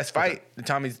him the best fight.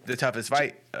 Tommy's the toughest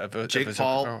fight. Jake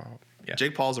Paul. Yeah.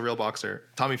 Jake Paul's a real boxer.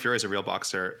 Tommy Fury is a real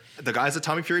boxer. The guys that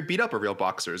Tommy Fury beat up are real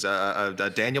boxers.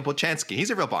 Daniel Blachowski,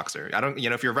 he's a real boxer.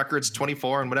 If your record's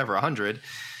 24 and 100,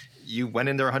 you went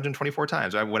in there 124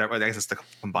 times, or whatever. I guess it's the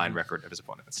combined record of his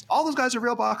opponents. All those guys are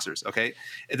real boxers. Okay,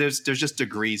 there's just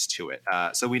degrees to it.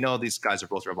 So we know these guys are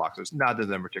both real boxers. Neither of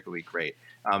them particularly great,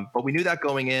 but we knew that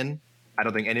going in. I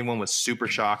don't think anyone was super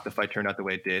shocked the fight turned out the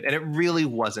way it did, and it really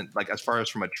wasn't like as far as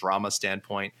from a drama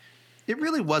standpoint. It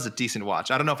really was a decent watch.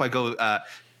 I don't know if I go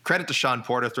credit to Sean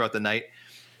Porter throughout the night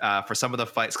for some of the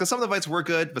fights, because some of the fights were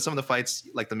good, but some of the fights,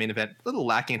 like the main event, a little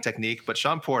lacking in technique. But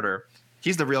Sean Porter,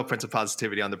 he's the real prince of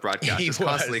positivity on the broadcast. He was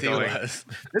constantly going, this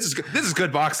is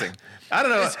good boxing. I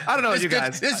don't know you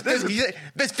guys. This 50-50.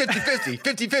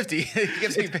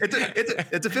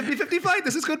 It's a 50-50 fight.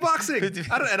 This is good boxing.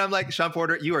 And I'm like, Sean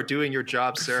Porter, you are doing your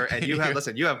job, sir. And you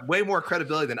have way more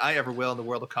credibility than I ever will in the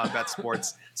world of combat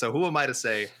sports. So who am I to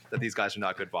say that these guys are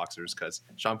not good boxers? Because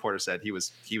Sean Porter said he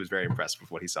was very impressed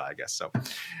with what he saw, I guess. So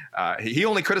he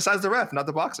only criticized the ref, not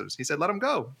the boxers. He said, let him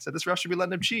go. He said, this ref should be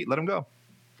letting him cheat. Let him go.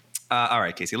 All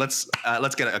right, Casey. Let's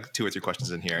get 2 or 3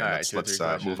 questions in here. And let's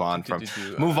move on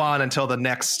until the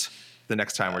next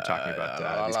time we're talking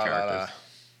about these characters.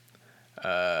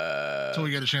 Until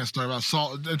we get a chance to talk about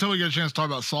Salt. Until we get a chance to talk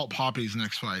about Salt Poppy's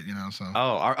next fight, So.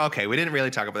 Okay. We didn't really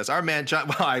talk about this. Our man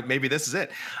John. Well, maybe this is it.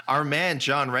 Our man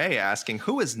John Ray asking,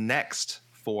 who is next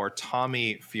for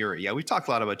Tommy Fury? Yeah, we've talked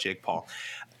a lot about Jake Paul.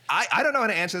 I don't know how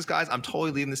to answer this, guys. I'm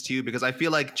totally leaving this to you because I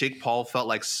feel like Jake Paul felt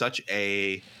like such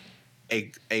a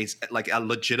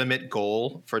legitimate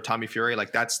goal for Tommy Fury.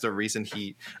 Like that's the reason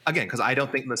because I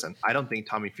don't think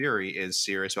Tommy Fury is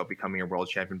serious about becoming a world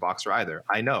champion boxer either.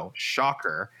 I know,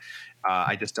 shocker.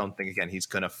 I just don't think, again, he's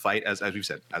going to fight as we've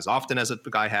said, as often as the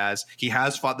guy has. He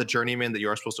has fought the journeyman that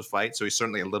you're supposed to fight. So he's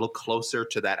certainly a little closer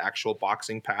to that actual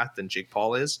boxing path than Jake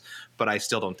Paul is, but I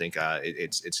still don't think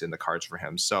it's in the cards for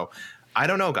him. So I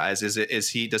don't know, guys. Does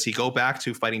he go back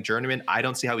to fighting journeyman? I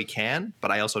don't see how he can, but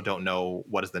I also don't know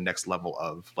what is the next level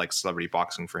of like celebrity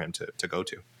boxing for him to go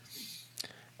to.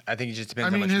 I think it just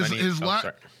depends how much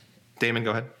money. Damon,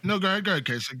 go ahead. No, go ahead,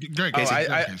 Casey.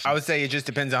 I would say it just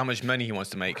depends on how much money he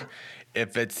wants to make.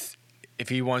 If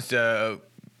he wants to,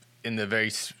 in the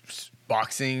very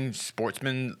boxing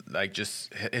sportsman, like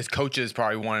just his coaches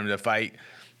probably want him to fight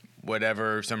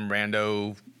whatever, some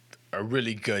rando, a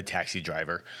really good taxi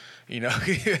driver. But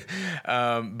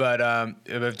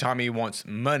if Tommy wants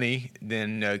money,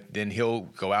 then he'll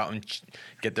go out and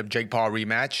get the Jake Paul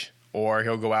rematch, or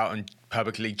he'll go out and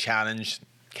publicly challenge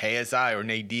KSI or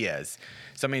Nate Diaz.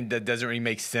 Something that doesn't really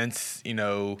make sense,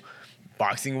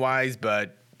 boxing wise,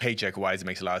 but paycheck wise, it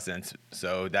makes a lot of sense.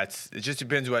 So it just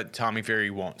depends what Tommy Fury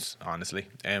wants, honestly,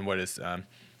 and what his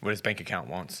bank account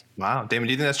wants. Wow, Damon,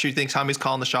 do you think that's true? You think Tommy's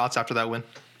calling the shots after that win?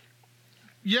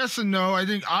 Yes and no. I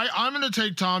think I'm going to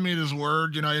take Tommy at his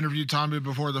word. I interviewed Tommy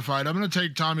before the fight. I'm going to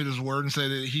take Tommy at his word and say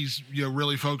that he's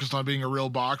really focused on being a real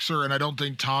boxer. And I don't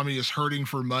think Tommy is hurting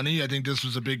for money. I think this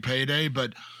was a big payday,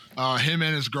 but him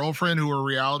and his girlfriend, who are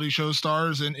reality show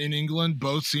stars in England,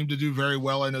 both seem to do very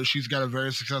well. I know she's got a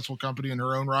very successful company in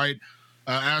her own right,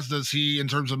 as does he in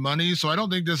terms of money. So I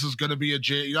don't think this is going to be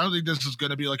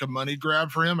like a money grab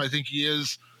for him. I think he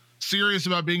is serious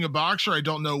about being a boxer. I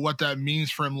don't know what that means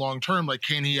for him long term. Like,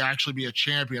 can he actually be a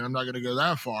champion? I'm not going to go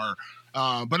that far,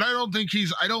 but I don't think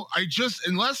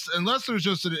unless there's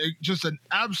just an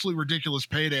absolute ridiculous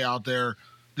payday out there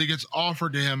that gets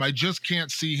offered to him, I just can't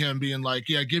see him being like,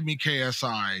 yeah, give me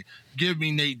KSI, give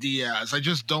me Nate Diaz. I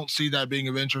just don't see that being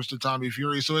of interest to Tommy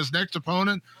Fury. So his next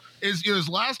opponent is his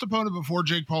last opponent before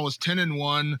Jake Paul was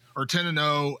 10-1 or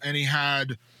 10-0, and he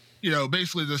had,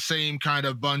 basically the same kind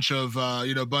of bunch of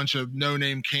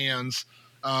no-name cans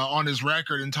on his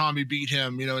record, and Tommy beat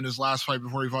him, in his last fight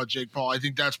before he fought Jake Paul. I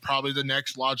think that's probably the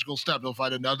next logical step. He'll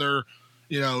fight another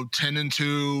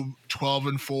 10-2,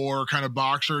 12-4 kind of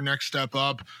boxer, next step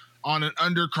up on an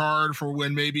undercard for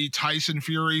when maybe Tyson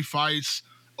Fury fights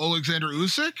Alexander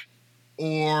Usyk,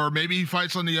 or maybe he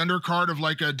fights on the undercard of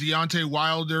like a Deontay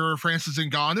Wilder or Francis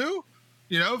Ngannou,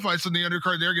 fights on the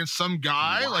undercard there against some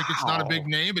guy. Wow. Like it's not a big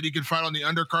name, but he could fight on the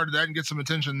undercard of that and get some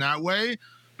attention that way.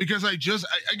 Because I'm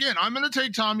going to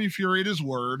take Tommy Fury at his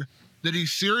word that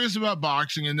he's serious about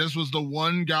boxing, and this was the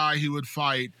one guy he would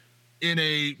fight in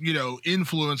a,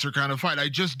 influencer kind of fight. I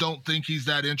just don't think he's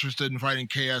that interested in fighting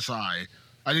KSI.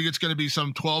 I think it's going to be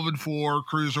some 12-4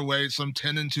 cruiserweight, some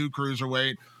 10-2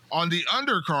 cruiserweight on the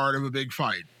undercard of a big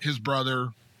fight. His brother,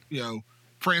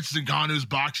 Francis Ngannou's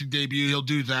boxing debut, he'll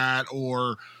do that,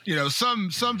 or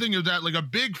something of that, like a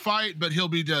big fight, but he'll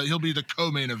be the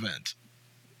co-main event.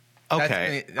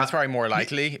 Okay, that's probably more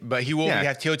likely, but he will.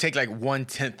 Yeah. He'll take like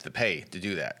 1/10 the pay to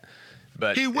do that.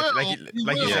 But he will.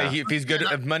 You say, if he's good,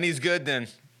 if money's good, then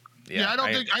I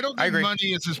don't think money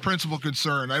is his principal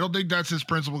concern. I don't think that's his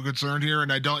principal concern here,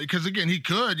 and I don't, because again, he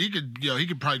could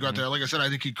probably go out there. Like I said, I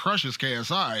think he crushes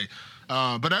KSI,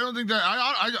 but I don't think that.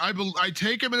 I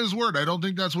take him at his word. I don't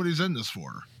think that's what he's in this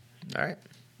for. All right.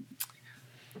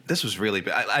 This was really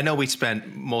big. I know we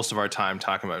spent most of our time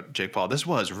talking about Jake Paul. This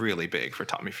was really big for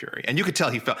Tommy Fury. And you could tell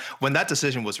he felt when that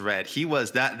decision was read, he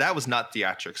was that was not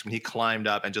theatrics. When he climbed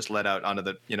up and just let out onto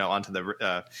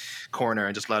the corner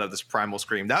and just let out this primal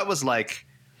scream. That was like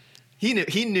he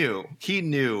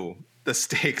knew the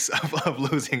stakes of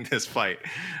losing this fight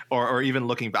or even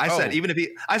looking back. I said even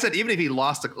if he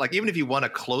lost, even if he won a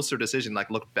closer decision, like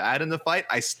looked bad in the fight,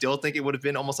 I still think it would have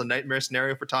been almost a nightmare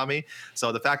scenario for Tommy.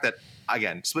 So the fact that,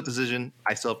 again, split decision,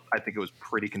 I think it was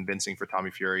pretty convincing for Tommy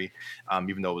Fury,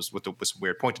 even though it was with some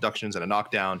weird point deductions and a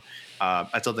knockdown.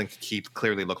 I still think he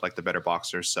clearly looked like the better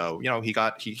boxer. So,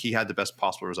 he had the best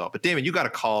possible result. But Damon, you got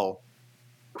to call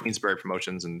Queensberry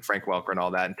Promotions and Frank Welker and all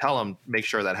that and tell him, make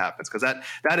sure that happens, because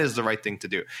that is the right thing to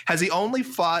do. Has he only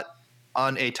fought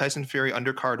on a Tyson Fury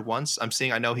undercard once?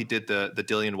 I know he did the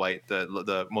Dillian White,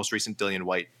 the most recent Dillian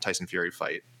White Tyson Fury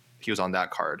fight. He was on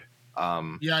that card.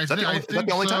 I think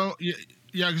the only time?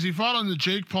 Yeah, because he fought on the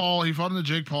Jake Paul. He fought on the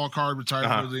Jake Paul card with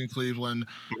Tyron Woodley in Cleveland,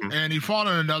 and he fought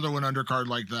on another one undercard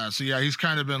like that. So yeah, he's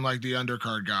kind of been like the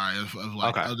undercard guy of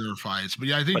other fights. But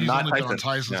yeah, I think he's only been on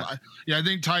Tyson's. Yeah. I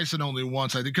think Tyson only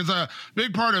once. I think because a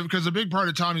big part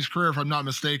of Tommy's career, if I'm not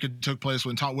mistaken, took place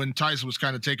when Tyson was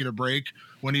kind of taking a break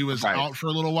when he was out for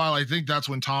a little while. I think that's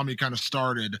when Tommy kind of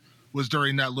started. Was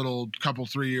during that little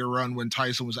 3-year run when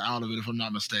Tyson was out of it, if I'm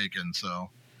not mistaken. So.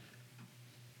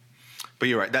 But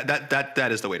you're right.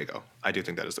 That is the way to go. I do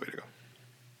think that is the way to go.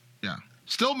 Yeah.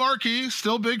 Still marquee,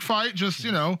 still big fight. Just,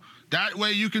 that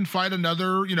way you can fight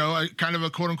another, kind of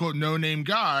a quote unquote no name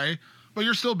guy, but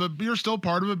you're still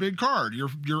part of a big card. You're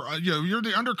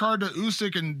the undercard to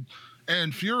Usyk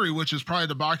and Fury, which is probably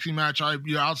the boxing match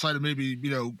outside of maybe,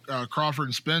 Crawford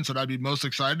and Spence that I'd be most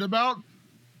excited about.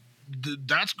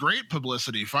 That's great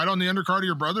publicity. Fight on the undercard of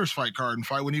your brother's fight card and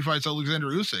fight when he fights Alexander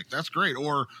Usyk. That's great.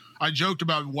 Or I joked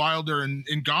about Wilder and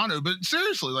Ngannou, but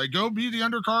seriously, go be the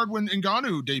undercard when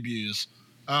Ngannou debuts.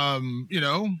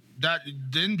 That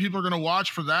then people are going to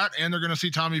watch for that, and they're going to see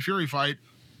Tommy Fury fight,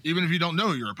 even if you don't know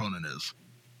who your opponent is.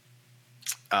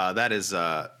 That's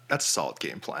a solid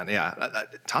game plan. Yeah,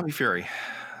 Tommy Fury.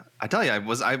 I tell you,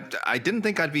 I didn't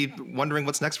think I'd be wondering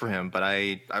what's next for him, but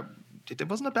it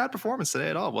wasn't a bad performance today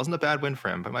at all. It wasn't a bad win for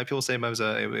him. But people say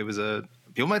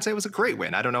people might say it was a great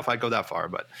win. I don't know if I'd go that far,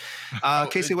 but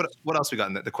Casey, what else we got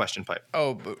in the question pipe?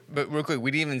 Oh, but real quick,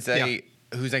 we didn't even say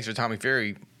who's next for Tommy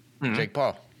Fury, Jake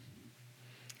Paul.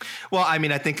 Well, I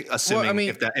think assuming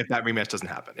if that rematch doesn't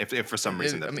happen, if for some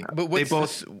reason that doesn't happen. But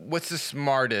what's the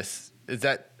smartest? Is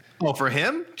that for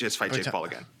him? Just fight Jake Paul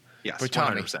again. Yes, for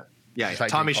Tommy. 100%. Yeah,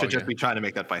 Tommy should just be trying to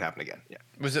make that fight happen again. Yeah.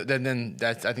 Was it then?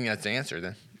 I think that's the answer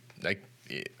then.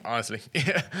 Honestly.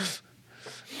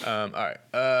 All right.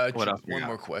 What else? One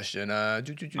more question.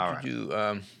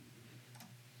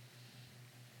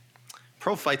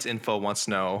 Pro Fights Info wants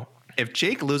to know, if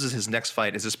Jake loses his next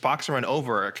fight, is this boxing run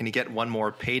over, or can he get one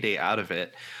more payday out of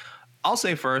it? I'll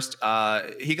say first,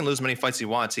 he can lose many fights he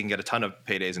wants. He can get a ton of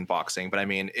paydays in boxing. But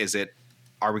is it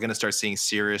are we going to start seeing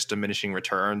serious diminishing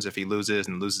returns if he loses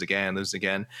and loses again and loses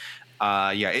again?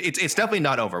 It's definitely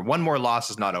not over. One more loss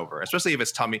is not over, especially if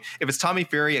it's Tommy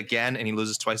Fury again and he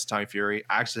loses twice to Tommy Fury.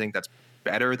 I actually think that's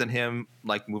better than him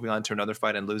like moving on to another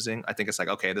fight and losing. I think it's like,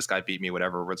 okay, this guy beat me,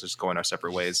 whatever. We're just going our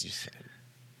separate ways.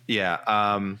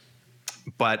 Yeah.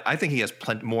 But I think he has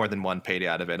more than one payday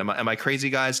out of it. Am I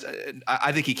crazy, guys?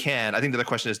 I think he can. I think the other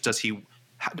question is,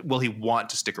 will he want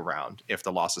to stick around if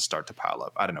the losses start to pile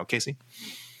up? I don't know. Casey?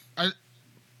 I'm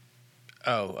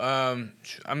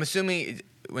assuming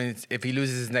if he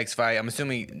loses his next fight, I'm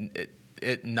assuming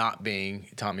it not being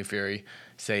Tommy Fury,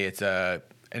 say it's an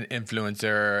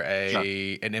influencer,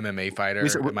 an MMA fighter,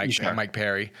 Mike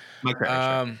Perry. Mike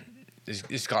Perry,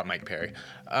 it's called Mike Perry.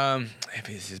 If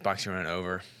his boxing run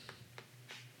over,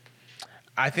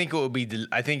 I think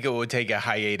it would take a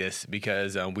hiatus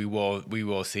because we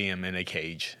will see him in a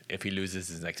cage if he loses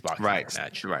his next boxing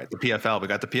match. Right. The PFL. We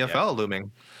got the PFL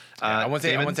looming. I won't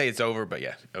say it's over, but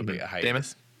yeah, it'll be a hiatus. Damon?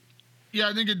 Yeah,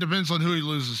 I think it depends on who he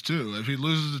loses to. If he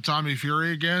loses to Tommy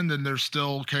Fury again, then there's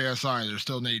still KSI. There's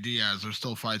still Nate Diaz. There's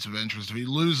still fights of interest. If he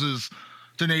loses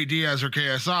to Nate Diaz or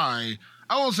KSI,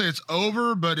 I won't say it's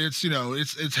over, but it's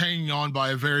it's hanging on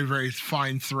by a very, very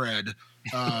fine thread.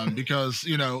 Because,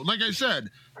 like I said,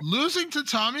 losing to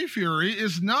Tommy Fury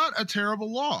is not a terrible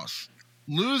loss.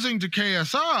 Losing to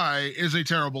KSI is a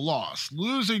terrible loss.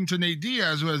 Losing to Nate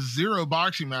Diaz, who has 0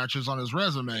 boxing matches on his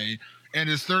resume and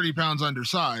is 30 pounds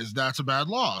undersized, that's a bad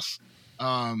loss.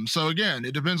 So again,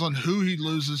 it depends on who he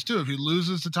loses to. If he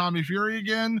loses to Tommy Fury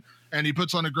again and he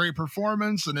puts on a great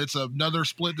performance and it's another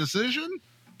split decision,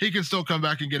 he can still come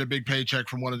back and get a big paycheck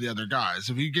from one of the other guys.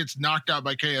 If he gets knocked out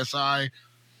by KSI,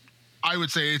 I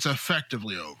would say it's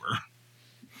effectively over.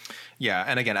 Yeah,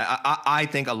 and again, I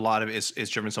think a lot of it is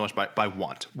driven so much by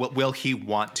want. Will he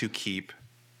want to keep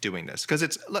doing this? Because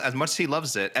it's, as much as he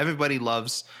loves it, everybody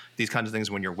loves these kinds of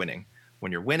things when you're winning.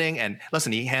 When you're winning, and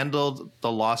listen, he handled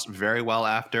the loss very well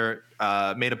after,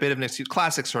 made a bit of an excuse,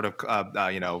 classic sort of,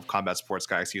 combat sports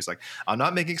guy excuse, like, I'm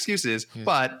not making excuses,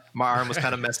 but my arm was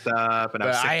kind of messed up, and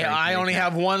I only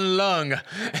have one lung.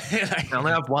 I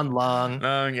only have one lung.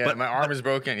 But my arm is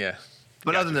broken, yeah.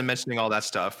 But other than mentioning all that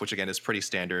stuff, which again is pretty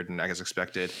standard and I guess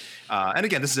expected, and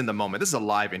again, this is in the moment. This is a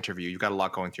live interview. You've got a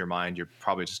lot going through your mind. You're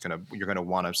probably just gonna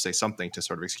want to say something to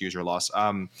sort of excuse your loss.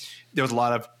 There was a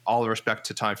lot of all the respect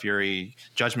to Tommy Fury.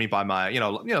 Judge me by my,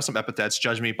 some epithets.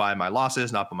 Judge me by my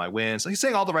losses, not by my wins. So he's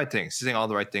saying all the right things. He's saying all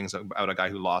the right things about a guy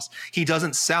who lost. He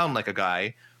doesn't sound like a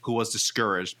guy who was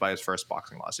discouraged by his first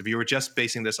boxing loss. If you were just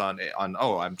basing this on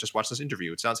I'm just watched this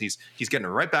interview, it sounds he's getting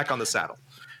right back on the saddle.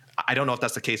 I don't know if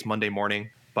that's the case Monday morning,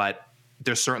 but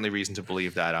there's certainly reason to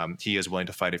believe that he is willing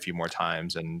to fight a few more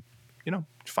times and,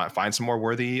 find some more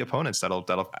worthy opponents that'll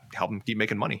help him keep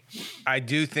making money. I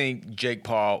do think Jake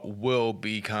Paul will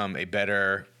become a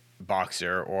better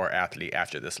boxer or athlete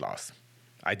after this loss.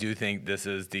 I do think this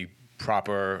is the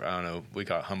proper, I don't know, we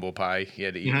call it humble pie he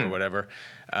had to eat or whatever.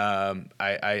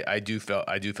 I do feel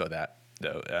that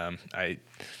though.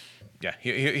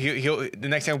 He'll the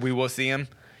next time we will see him,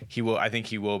 I think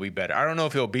he will be better. I don't know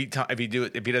if he'll beat Tom, if he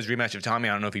does rematch of Tommy.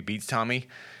 I don't know if he beats Tommy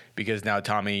because now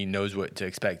Tommy knows what to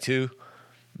expect too.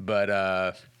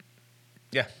 But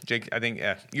Jake, I think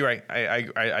you're right.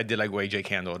 I did like the way Jake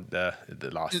handled the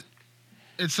loss.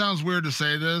 It sounds weird to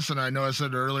say this, and I know I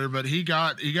said it earlier, but he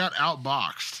got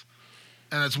outboxed,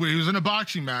 and it's weird. He was in a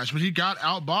boxing match, but he got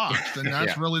outboxed, and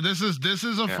that's really this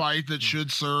is a fight that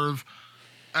should serve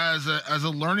as a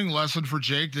learning lesson for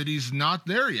Jake that he's not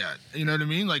there yet. You know what I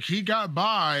mean? Like, he got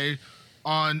by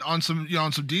on some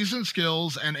decent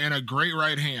skills and a great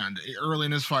right hand early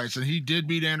in his fights, and he did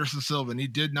beat Anderson Silva, and he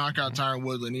did knock out Tyron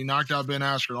Woodley, and he knocked out Ben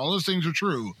Askren. All those things are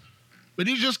true, but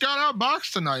he just got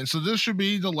outboxed tonight, and so this should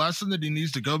be the lesson that he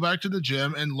needs to go back to the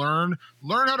gym and learn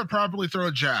how to properly throw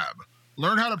a jab.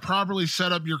 Learn how to properly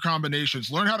set up your combinations.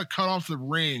 Learn how to cut off the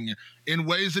ring in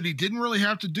ways that he didn't really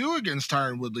have to do against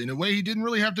Tyron Woodley, in a way he didn't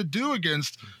really have to do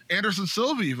against Anderson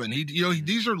Silva even.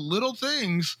 These are little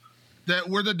things that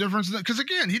were the difference. Because,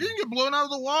 again, he didn't get blown out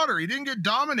of the water. He didn't get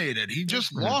dominated. He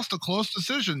just lost a close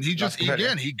decision. He got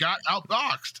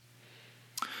outboxed.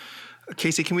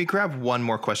 Casey, can we grab one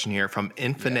more question here from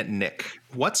Infinite Nick?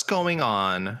 What's going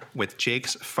on with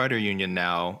Jake's fighter union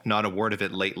now? Not a word of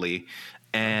it lately.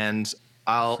 And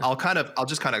I'll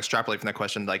just kind of extrapolate from that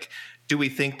question. Like, do we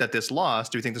think that this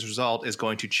result is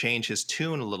going to change his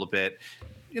tune a little bit?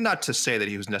 Not to say that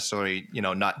he was necessarily,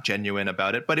 not genuine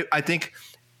about it, but I think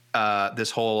this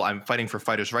whole I'm fighting for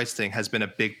fighters' rights thing has been a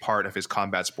big part of his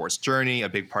combat sports journey, a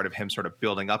big part of him sort of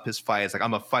building up his fight. It's like,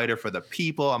 I'm a fighter for the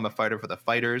people. I'm a fighter for the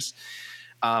fighters.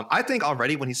 I think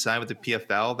already when he signed with the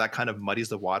PFL, that kind of muddies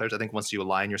the waters. I think once you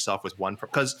align yourself with one,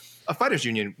 because a fighters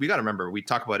union, we got to remember, we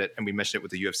talk about it and we mention it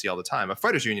with the UFC all the time. A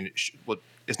fighters union,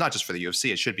 it's not just for the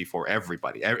UFC. It should be for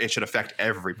everybody. It should affect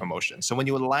every promotion. So when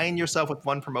you align yourself with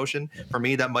one promotion, for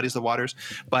me, that muddies the waters.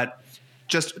 But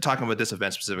just talking about this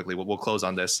event specifically, we'll close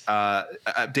on this.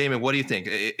 Damon, what do you think?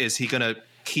 Is he going to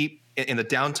keep in the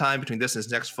downtime between this and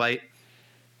his next fight?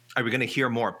 Are we going to hear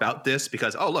more about this?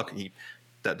 Because, oh, look,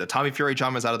 the Tommy Fury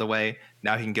drama is out of the way.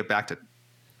 Now he can get back to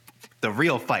the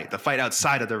real fight, the fight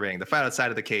outside of the ring, the fight outside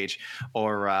of the cage.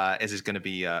 Or is it going to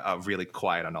be really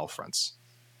quiet on all fronts?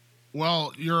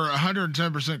 Well, you're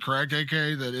 110% correct, AK,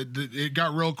 that it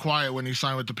got real quiet when he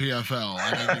signed with the PFL.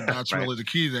 I think that's right. Really the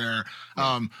key there.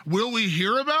 Will we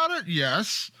hear about it?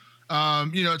 Yes.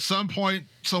 At some point,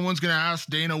 someone's going to ask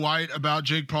Dana White about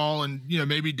Jake Paul, and,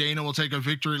 maybe Dana will take a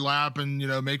victory lap and,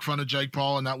 make fun of Jake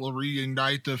Paul, and that will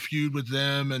reignite the feud with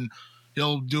them, and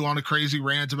he'll do on a crazy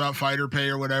rant about fighter pay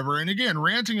or whatever. And again,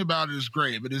 ranting about it is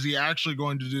great, but is he actually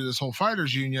going to do this whole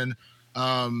fighters union?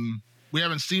 We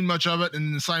haven't seen much of it,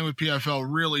 and the signing with PFL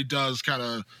really does kind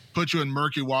of put you in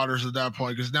murky waters at that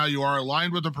point, because now you are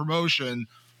aligned with a promotion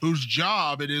whose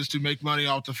job it is to make money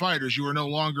off the fighters. You are no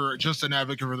longer just an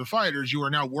advocate for the fighters. You are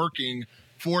now working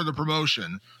for the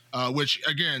promotion, which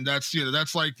again, that's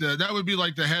like that would be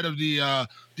like the head of the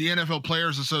NFL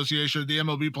Players Association, the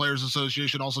MLB Players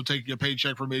Association, also taking a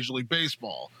paycheck from Major League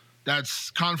Baseball. That's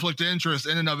conflict of interest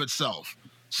in and of itself.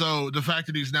 So the fact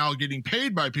that he's now getting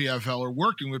paid by PFL or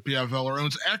working with PFL or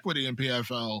owns equity in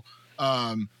PFL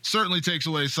certainly takes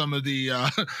away some of the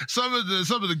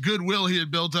goodwill he had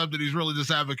built up, that he's really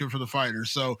this advocate for the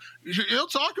fighters. So he'll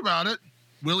talk about it.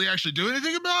 Will he actually do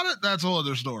anything about it? That's a whole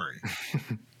other story.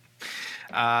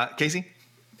 Casey?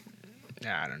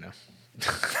 I don't know.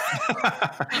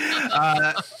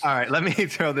 All right, let me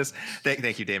throw this.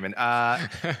 Thank you, Damon.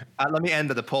 Let me end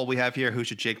the poll we have here. Who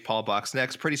should Jake Paul box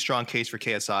next? Pretty strong case for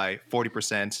KSI.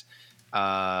 40%.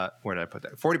 Where did I put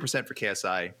that? 40% for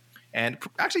KSI. And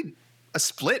actually a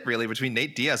split really between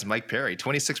Nate Diaz and Mike Perry.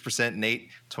 26% Nate,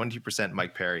 22%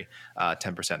 Mike Perry,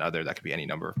 10% other. That could be any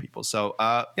number of people. So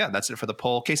that's it for the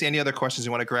poll. Casey, any other questions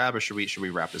you want to grab, or should we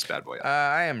wrap this bad boy up?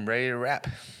 I am ready to wrap.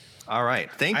 All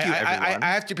right. Thank you, everyone.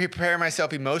 I have to prepare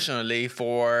myself emotionally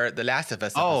for the Last of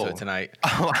Us episode tonight.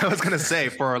 Oh, I was going to say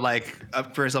for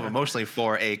yourself emotionally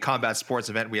for a combat sports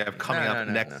event we have coming up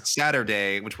next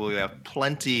Saturday, which we'll have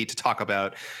plenty to talk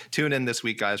about. Tune in this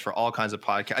week, guys, for all kinds of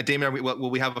podcasts. Damon, will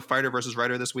we have a fighter versus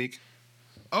writer this week?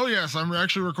 Oh yes, I'm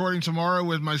actually recording tomorrow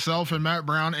with myself and Matt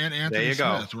Brown and Anthony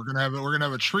Smith. We're gonna have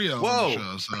a trio on the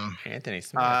show. So Anthony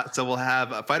Smith. So we'll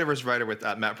have a fighter versus writer with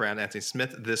Matt Brown and Anthony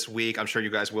Smith this week. I'm sure you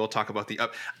guys will talk about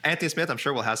Anthony Smith. I'm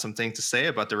sure will have some things to say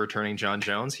about the returning John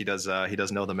Jones. He does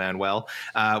know the man well.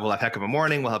 We'll have Heck of a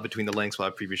Morning. We'll have Between the Links. We'll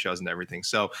have preview shows and everything.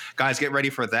 So guys, get ready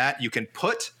for that. You can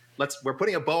we're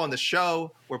putting a bow on the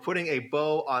show. We're putting a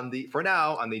bow on the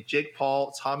Jake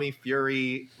Paul, Tommy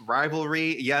Fury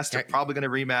rivalry. Yes, they're probably going to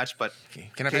rematch, but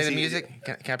can I play the music?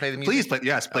 Can I play the music? Please play.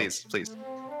 Yes, please.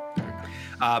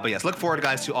 But yes, look forward,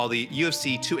 guys, to all the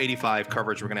UFC 285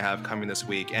 coverage we're going to have coming this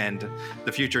week, and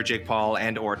the future Jake Paul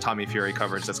and or Tommy Fury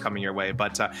coverage that's coming your way.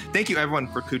 But thank you, everyone,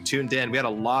 who tuned in. We had a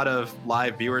lot of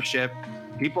live viewership.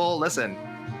 People, listen.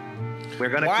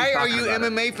 Why are you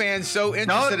MMA fans so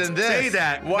interested in this? Say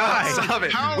that. Why? No, stop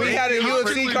it. We had a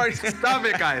UFC card. Stop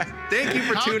it, guys. Thank you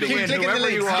for tuning in, whoever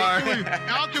you are.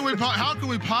 How can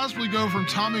we possibly go from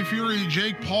Tommy Fury,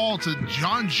 Jake Paul to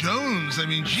John Jones? I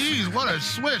mean, geez, what a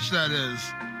switch that is.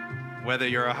 Whether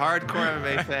you're a hardcore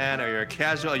MMA fan or you're a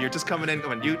casual, you're just coming in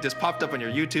when you just popped up on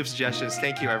your YouTube suggestions.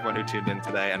 Thank you, everyone who tuned in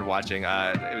today and watching.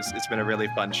 It's been a really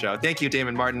fun show. Thank you,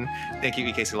 Damon Martin. Thank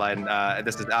you, Casey Leiden.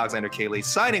 This is Alexander Cayley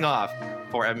signing off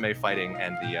for MMA Fighting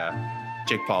and the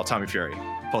Jake Paul, Tommy Fury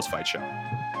post-fight show.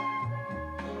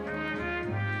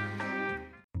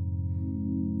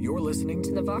 You're listening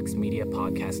to the Vox Media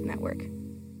Podcast Network.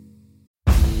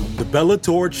 The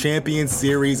Bellator Champion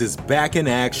Series is back in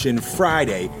action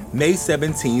Friday, May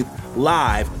 17th,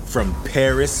 live from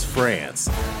Paris, France.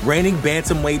 Reigning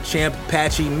bantamweight champ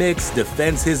Patchy Mix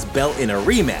defends his belt in a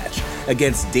rematch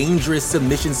against dangerous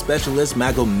submission specialist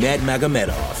Magomed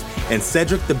Magomedov. And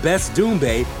Cedric the Best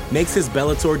Doumbé makes his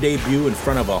Bellator debut in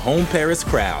front of a home Paris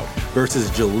crowd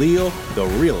versus Jaleel the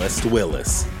Realist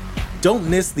Willis. Don't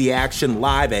miss the action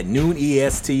live at noon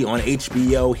EST on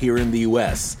HBO here in the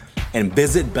US. And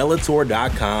visit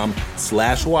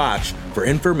Bellator.com/watch for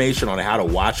information on how to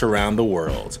watch around the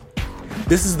world.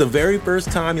 This is the very first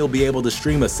time you'll be able to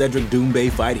stream a Cedric Doumbé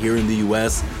fight here in the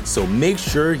US, so make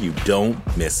sure you don't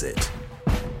miss it.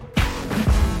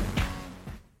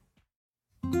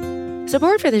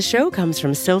 Support for this show comes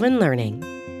from Sylvan Learning.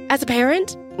 As a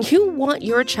parent, you want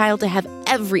your child to have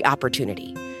every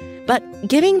opportunity, but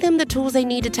giving them the tools they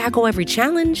need to tackle every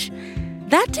challenge,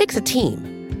 that takes a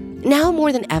team. Now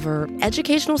more than ever,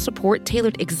 educational support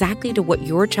tailored exactly to what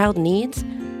your child needs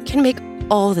can make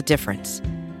all the difference.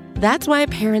 That's why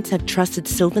parents have trusted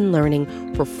Sylvan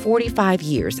Learning for 45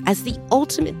 years as the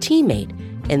ultimate teammate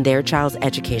in their child's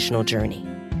educational journey,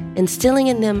 instilling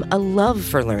in them a love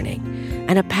for learning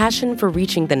and a passion for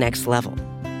reaching the next level.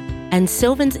 And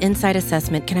Sylvan's Insight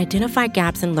Assessment can identify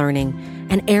gaps in learning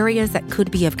and areas that could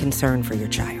be of concern for your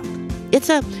child. It's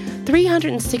a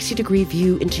 360-degree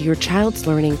view into your child's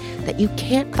learning that you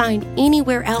can't find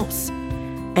anywhere else,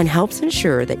 and helps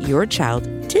ensure that your child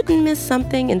didn't miss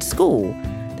something in school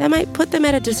that might put them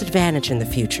at a disadvantage in the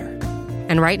future.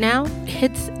 And right now,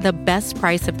 it's the best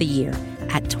price of the year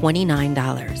at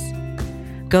 $29.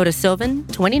 Go to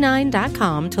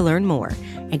sylvan29.com to learn more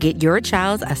and get your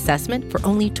child's assessment for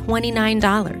only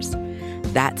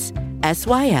 $29. That's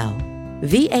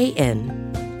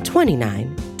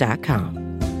SYLVAN29.com.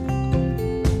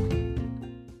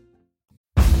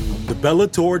 The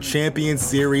Bellator Champion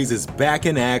Series is back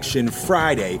in action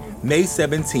Friday, May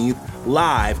 17th,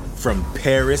 live from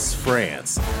Paris,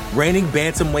 France. Reigning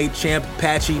bantamweight champ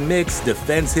Patchy Mix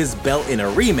defends his belt in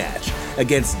a rematch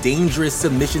against dangerous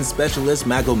submission specialist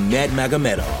Magomed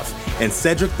Magomedov. And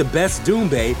Cedric the Best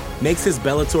Doumbé makes his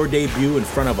Bellator debut in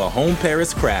front of a home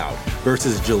Paris crowd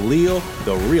versus Jaleel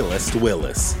the Realist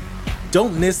Willis.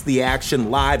 Don't miss the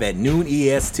action live at noon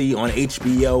EST on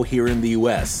HBO here in the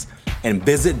US. And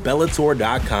visit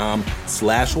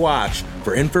Bellator.com/watch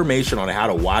for information on how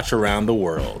to watch around the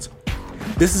world.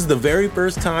 This is the very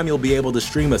first time you'll be able to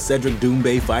stream a Cedric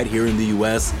Doumbé fight here in the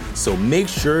US, so make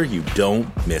sure you don't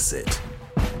miss it.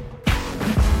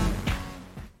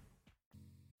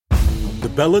 The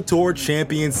Bellator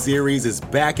Champion Series is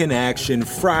back in action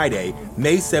Friday,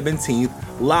 May 17th,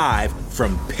 live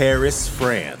from Paris,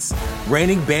 France.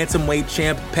 Reigning bantamweight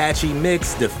champ Patchy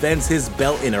Mix defends his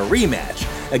belt in a rematch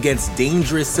against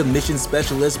dangerous submission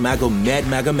specialist Magomed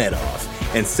Magomedov.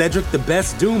 And Cedric the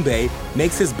Best Doumbé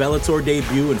makes his Bellator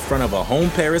debut in front of a home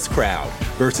Paris crowd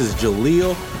versus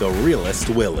Jaleel the Realist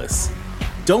Willis.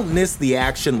 Don't miss the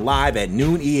action live at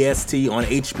noon EST on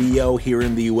HBO here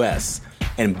in the US.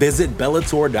 And visit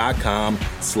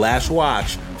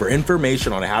Bellator.com/watch for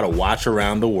information on how to watch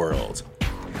around the world.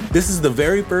 This is the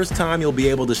very first time you'll be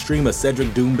able to stream a Cedric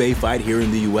Doumbé fight here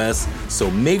in the US,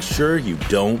 so make sure you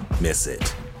don't miss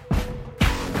it.